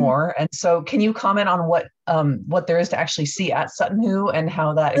know more. And so can you comment on what there is to actually see at Sutton Hoo and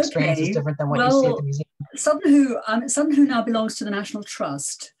how that experience is different than what you see at the museum? Sutton Hoo now belongs to the National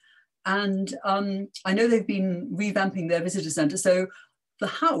Trust. And I know they've been revamping their visitor centre. So the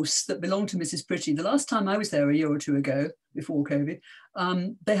house that belonged to Mrs. Pretty, the last time I was there a year or two ago, before COVID,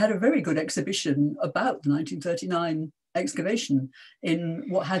 they had a very good exhibition about the 1939 excavation in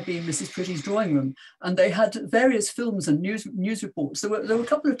what had been Mrs. Pretty's drawing room, and they had various films and news reports. There were a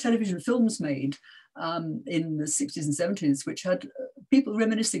couple of television films made in the 60s and 70s, which had people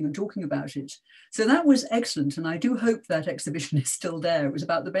reminiscing and talking about it. So that was excellent, and I do hope that exhibition is still there. It was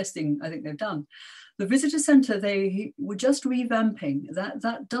about the best thing I think they've done. The visitor centre, they were just revamping.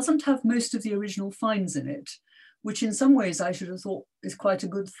 That doesn't have most of the original finds in it, which in some ways I should have thought is quite a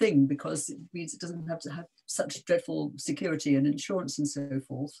good thing, because it means it doesn't have to have such dreadful security and insurance and so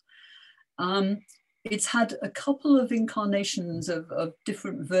forth. It's had a couple of incarnations of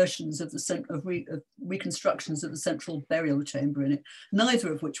different versions of the reconstructions of the central burial chamber in it,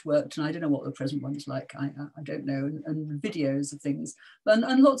 neither of which worked, and I don't know what the present one's like. I don't know, and videos of things,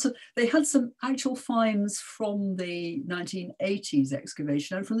 and lots of. They had some actual finds from the 1980s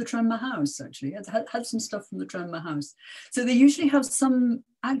excavation and from the Tranmere House. Actually, had some stuff from the Tranmere House. So they usually have some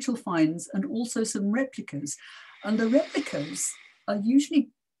actual finds and also some replicas, and the replicas are usually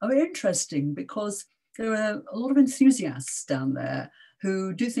very interesting because there are a lot of enthusiasts down there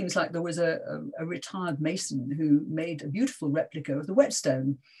who do things like there was a retired mason who made a beautiful replica of the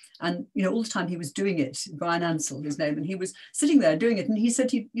whetstone. And, you know, all the time he was doing it, Brian Ansell, his name, and he was sitting there doing it. And he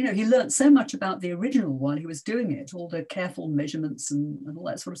said, he learned so much about the original while he was doing it, all the careful measurements and all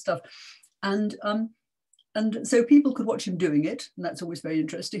that sort of stuff. And so people could watch him doing it. And that's always very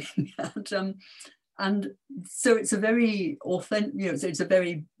interesting. And so it's a very authentic, it's a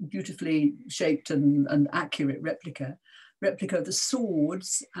very beautifully shaped and accurate replica of the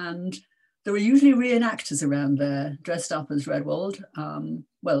swords. And there were usually reenactors around there dressed up as Raedwald,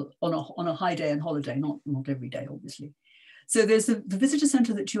 well, on a high day and holiday, not every day, obviously. So there's the visitor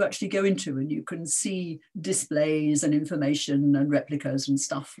centre that you actually go into, and you can see displays and information and replicas and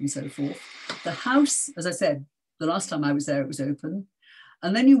stuff and so forth. The house, as I said, the last time I was there, it was open.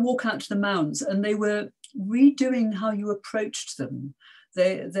 And then you walk out to the mounds, and they were redoing how you approached them.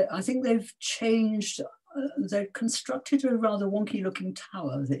 I think they've changed, they constructed a rather wonky looking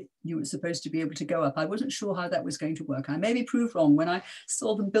tower that you were supposed to be able to go up. I wasn't sure how that was going to work. I may be proved wrong. When I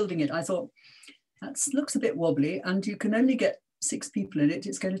saw them building it, I thought, that looks a bit wobbly, and you can only get 6 people in it.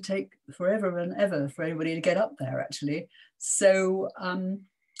 It's going to take forever and ever for everybody to get up there, actually. So,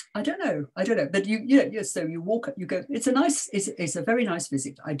 I don't know, but so you walk, you go, it's a very nice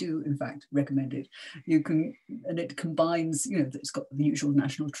visit. I do, in fact, recommend it. You can, and it combines, it's got the usual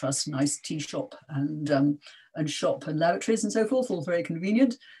National Trust, nice tea shop and shop and lavatories and so forth, all very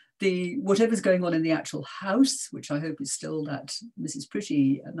convenient. Whatever's going on in the actual house, which I hope is still that Mrs.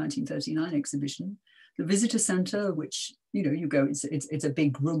 Pretty 1939 exhibition, the visitor centre, which, you go, it's a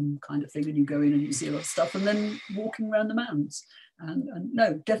big room kind of thing, and you go in and you see a lot of stuff, and then walking around the mounds. And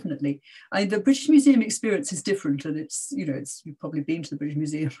no, definitely. The British Museum experience is different, and it's, you've probably been to the British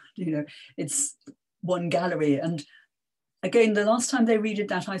Museum, it's one gallery. And again, the last time they redid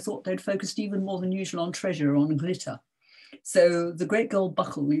that, I thought they'd focused even more than usual on treasure, on glitter. So the great gold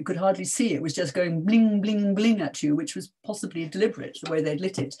buckle, you could hardly see it, was just going bling, bling, bling at you, which was possibly deliberate, the way they'd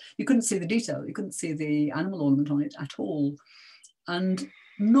lit it. You couldn't see the detail, you couldn't see the animal ornament on it at all. And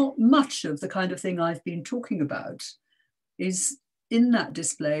not much of the kind of thing I've been talking about is in that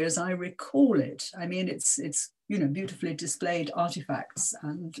display as I recall it. I mean, it's beautifully displayed artifacts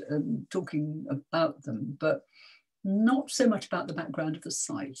and talking about them, but not so much about the background of the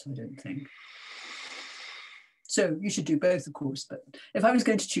site, I don't think. So you should do both, of course. But if I was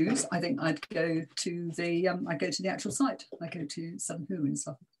going to choose, I think I'd go to the actual site. I go to Sutton Hoo in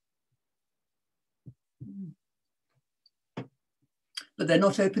Suffolk. But they're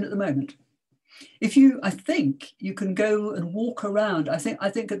not open at the moment. I think you can go and walk around. I think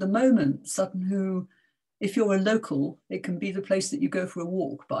at the moment, Sutton Hoo, if you're a local, it can be the place that you go for a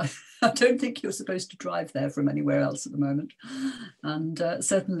walk. But I don't think you're supposed to drive there from anywhere else at the moment. And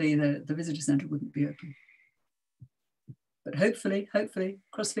certainly the visitor centre wouldn't be open. But hopefully,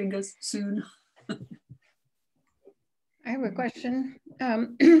 cross fingers, soon. I have a question.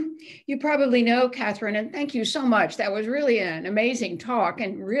 You probably know, Catherine, and thank you so much. That was really an amazing talk,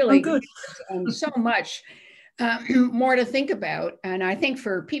 and really good. And so much more to think about. And I think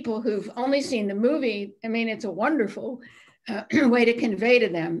for people who've only seen the movie, I mean, it's a wonderful way to convey to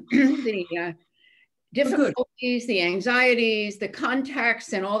them the difficulties, the anxieties, the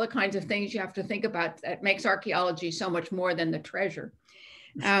context, and all the kinds of things you have to think about that makes archaeology so much more than the treasure,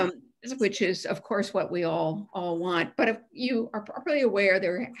 which is, of course, what we all want. But if you are properly aware,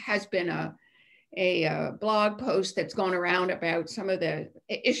 there has been a blog post that's gone around about some of the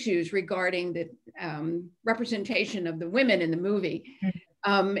issues regarding the representation of the women in the movie.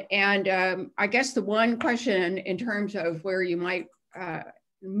 I guess the one question in terms of where you might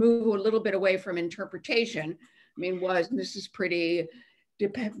move a little bit away from interpretation mean, was Mrs. Pretty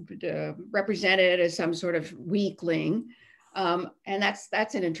represented as some sort of weakling? And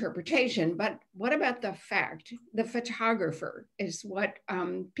that's an interpretation. But what about the fact? The photographer is what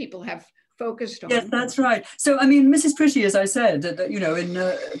people have focused on. Yes, that's right. So, I mean, Mrs. Pretty, as I said, you know, in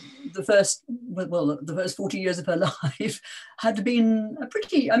the first 40 years of her life, had been a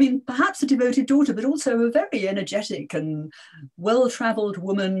pretty, I mean, perhaps a devoted daughter, but also a very energetic and well-travelled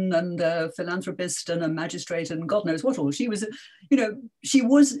woman, and a philanthropist and a magistrate and God knows what all. She was, you know, she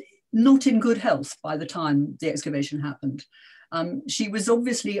was not in good health by the time the excavation happened. She was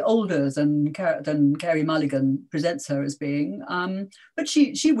obviously older than Carey Mulligan presents her as being, but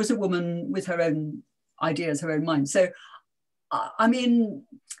she was a woman with her own ideas, her own mind. So, I mean,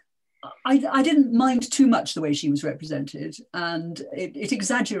 I didn't mind too much the way she was represented, and it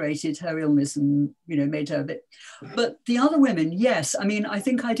exaggerated her illness and, you know, made her a bit. But the other women, yes, I mean, I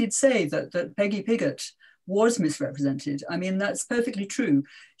think I did say that Peggy Piggott was misrepresented. I mean, that's perfectly true.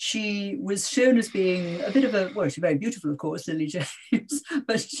 She was shown as being a bit of a, well, she's very beautiful, of course, Lily James,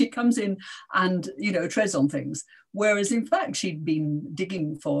 but she comes in and, you know, treads on things. Whereas in fact, she'd been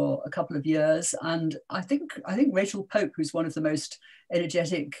digging for a couple of years. And I think Rachel Pope, who's one of the most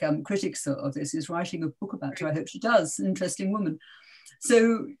energetic critics of this, is writing a book about her. I hope she does. Interesting woman.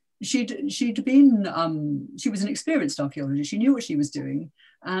 So she'd been, she was an experienced archaeologist. She knew what she was doing.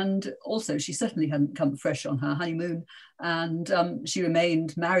 And also she certainly hadn't come fresh on her honeymoon, and she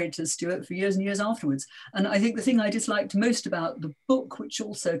remained married to Stuart for years and years afterwards. And I think the thing I disliked most about the book, which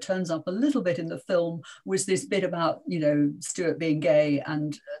also turns up a little bit in the film, was this bit about, you know, Stuart being gay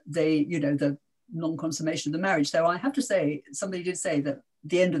and they, you know, the non-consummation of the marriage. So I have to say, somebody did say that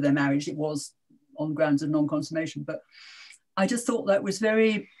the end of their marriage, it was on grounds of non-consummation, but I just thought that was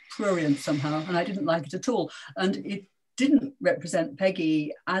very prurient somehow, and I didn't like it at all. And it didn't represent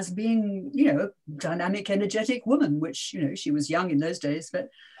Peggy as being, you know, a dynamic, energetic woman, which, you know, she was young in those days, but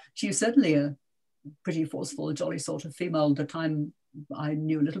she was certainly a pretty forceful, jolly sort of female the time I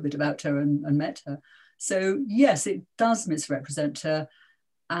knew a little bit about her and met her. So yes, it does misrepresent her.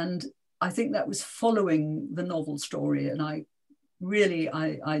 And I think that was following the novel story. And I really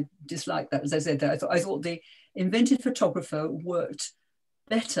disliked that. As I said, I thought the invented photographer worked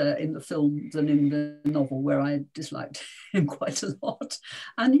better in the film than in the novel, where I disliked him quite a lot.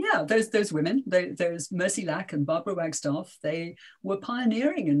 And yeah, those women, those Mercy Lack and Barbara Wagstaff, they were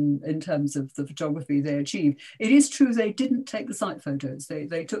pioneering in terms of the photography they achieved. It is true they didn't take the site photos.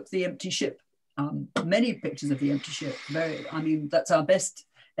 They took the empty ship, many pictures of the empty ship. I mean, that's our best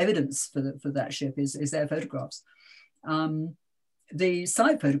evidence for that ship is their photographs. The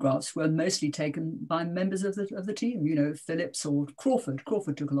site photographs were mostly taken by members of the team, you know, Phillips or Crawford.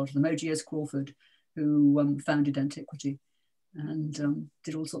 Crawford took a lot of them, O.G.S. Crawford, who founded Antiquity and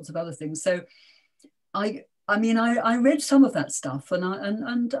did all sorts of other things. So I mean, I read some of that stuff,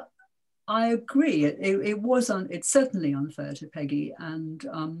 and I agree. It's certainly unfair to Peggy,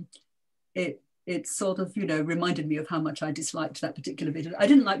 and it sort of, you know, reminded me of how much I disliked that particular bit. I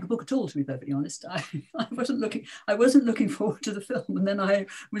didn't like the book at all, to be perfectly honest. I wasn't looking forward to the film, and then I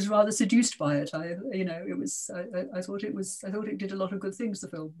was rather seduced by it. I thought it did a lot of good things, the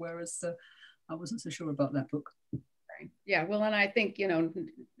film, whereas I wasn't so sure about that book. Right. Yeah, well, and I think, you know,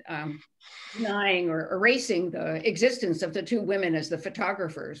 denying or erasing the existence of the two women as the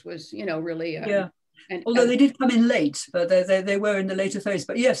photographers was, you know, really yeah. Although they did come in late, but they were in the later phase.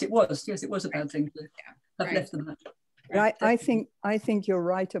 But yes, it was a bad thing to have left them out. Right. I think you're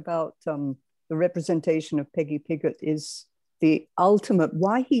right about the representation of Peggy Piggott is the ultimate.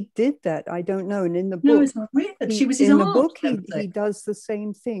 Why he did that, I don't know. And in the book, no, it's not weird. She was his aunt. In the book, he does the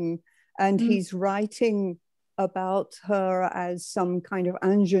same thing, and he's writing about her as some kind of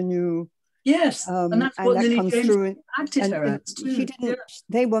ingenue. Yes, and that's what Lily James acted her as too. She didn't.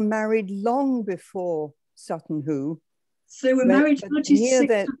 They were married long before Sutton Hoo. So they were married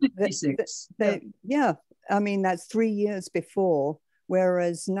 56. Yeah, I mean that's 3 years before.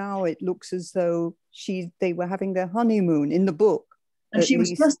 Whereas now it looks as though they were having their honeymoon in the book. And she was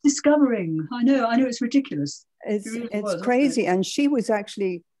just discovering. I know, it's ridiculous. It's crazy, and she was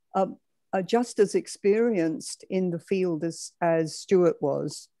actually just as experienced in the field as Stuart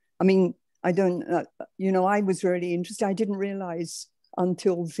was. I mean. I don't, you know, I was really interested. I didn't realize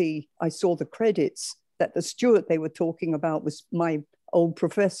until I saw the credits that the Stuart they were talking about was my old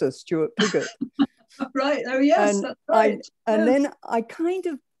professor, Stuart Piggott. Right. Oh, yes. And that's right. Then I kind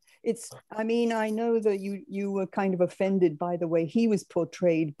of, I mean, I know that you were kind of offended by the way he was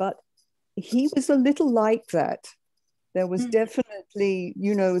portrayed, but he was a little like that. There was definitely,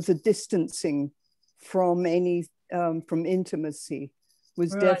 you know, the distancing from from intimacy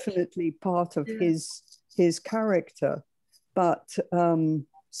was definitely part of his his character. But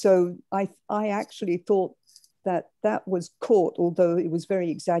so I actually thought that was caught, although it was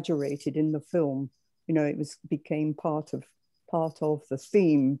very exaggerated in the film. You know, it became part of the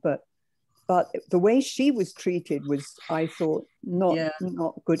theme, but the way she was treated was, I thought, not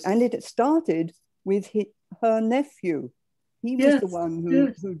good. And it started with her nephew. He was the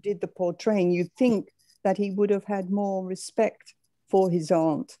one who did the portraying. You'd think that he would have had more respect for his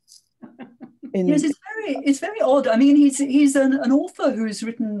aunt. Yes, it's very odd. I mean, he's an author who's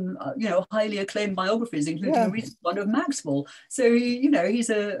written highly acclaimed biographies, including a recent one of Maxwell. So he's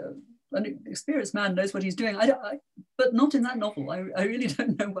an experienced man, knows what he's doing. But not in that novel. I really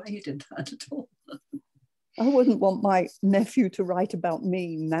don't know why he did that at all. I wouldn't want my nephew to write about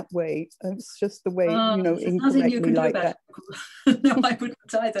me in that way. It's just the way, incorrectly like that. No, I wouldn't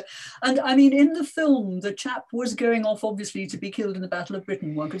either. And I mean, in the film, the chap was going off, obviously, to be killed in the Battle of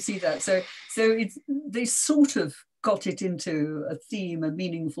Britain. One could see that. So they sort of got it into a theme, a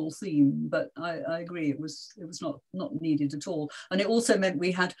meaningful theme. But I agree, it was not needed at all. And it also meant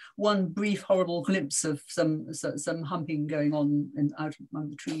we had one brief, horrible glimpse of some humping going on out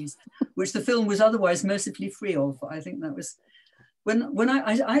among the trees, which the film was otherwise mercifully free of. I think that was when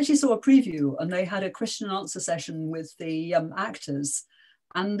I actually saw a preview, and they had a question and answer session with the actors,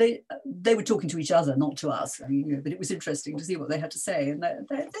 and they were talking to each other, not to us. I mean, but it was interesting to see what they had to say, and they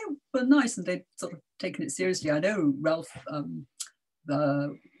were nice, and they'd sort of taken it seriously. I know Ralph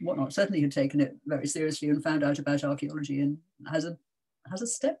Whatnot certainly had taken it very seriously and found out about archaeology, and has a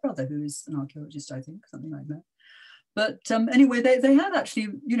stepbrother who's an archaeologist, I think, something like that. But anyway, they had actually,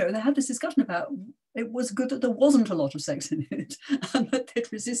 they had this discussion about it was good that there wasn't a lot of sex in it, and that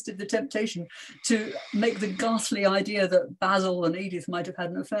they'd resisted the temptation to make the ghastly idea that Basil and Edith might have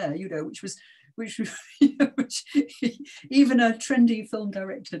had an affair, which even a trendy film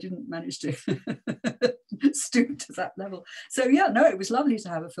director didn't manage to stoop to that level. So yeah, no, it was lovely to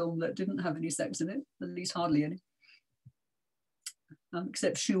have a film that didn't have any sex in it, at least hardly any,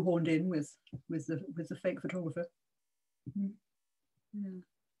 except shoehorned in with the fake photographer. Yeah.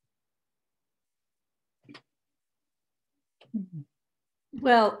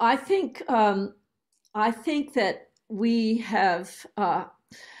 Well, I think that we have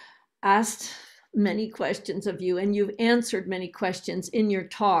asked many questions of you, and you've answered many questions in your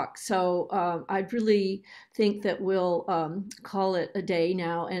talk. So I really think that we'll call it a day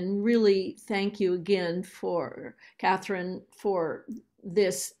now, and really thank you again for Catherine for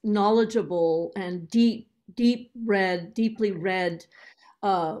this knowledgeable and deeply read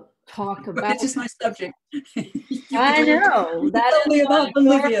talk about. It is my subject. I know. Tell me about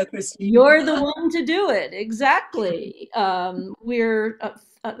Bolivia, Christine. You're the one to do it. Exactly. I'm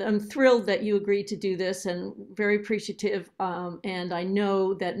thrilled that you agreed to do this, and very appreciative. And I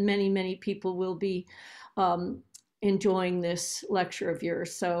know that many, many people will be enjoying this lecture of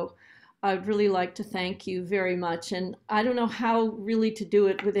yours. So I'd really like to thank you very much. And I don't know how really to do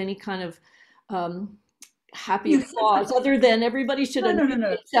it with any kind of happy applause, other than everybody should unmute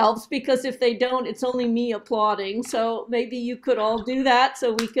themselves, because if they don't, it's only me applauding. So maybe you could all do that,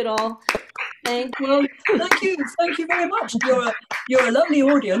 so we could all thank you. Thank you very much. You're a lovely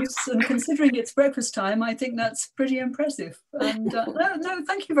audience, and considering it's breakfast time, I think that's pretty impressive. And no,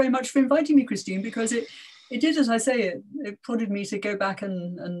 thank you very much for inviting me, Christine, because it did, as I say, it prodded me to go back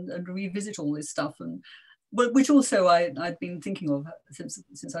and revisit all this stuff, and which also I'd been thinking of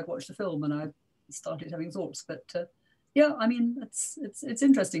since I'd watched the film, and I started having thoughts. But yeah, I mean, it's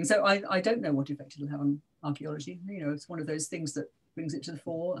interesting. So I don't know what effect it'll have on archaeology. It's one of those things that brings it to the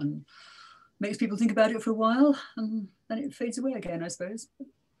fore and makes people think about it for a while, and then it fades away again, I suppose.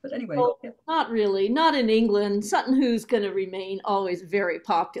 But anyway, well, yeah. Not really, not in England. Sutton Hoo's going to remain always very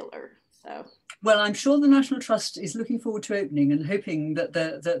popular. So. Well, I'm sure the National Trust is looking forward to opening and hoping that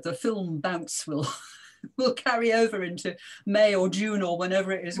the film bounce will carry over into May or June or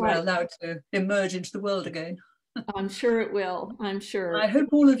whenever it is we're allowed to emerge into the world again. I'm sure it will. I'm sure. I hope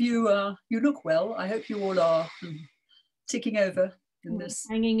all of you you look well. I hope you all are ticking over in this.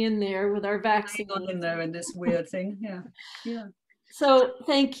 Hanging in there with our vaccine. Hanging on in there in this weird thing. Yeah. So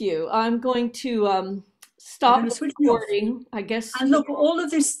thank you. I'm going to stop recording, I guess. And look, all of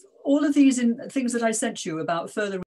these things that I sent you about further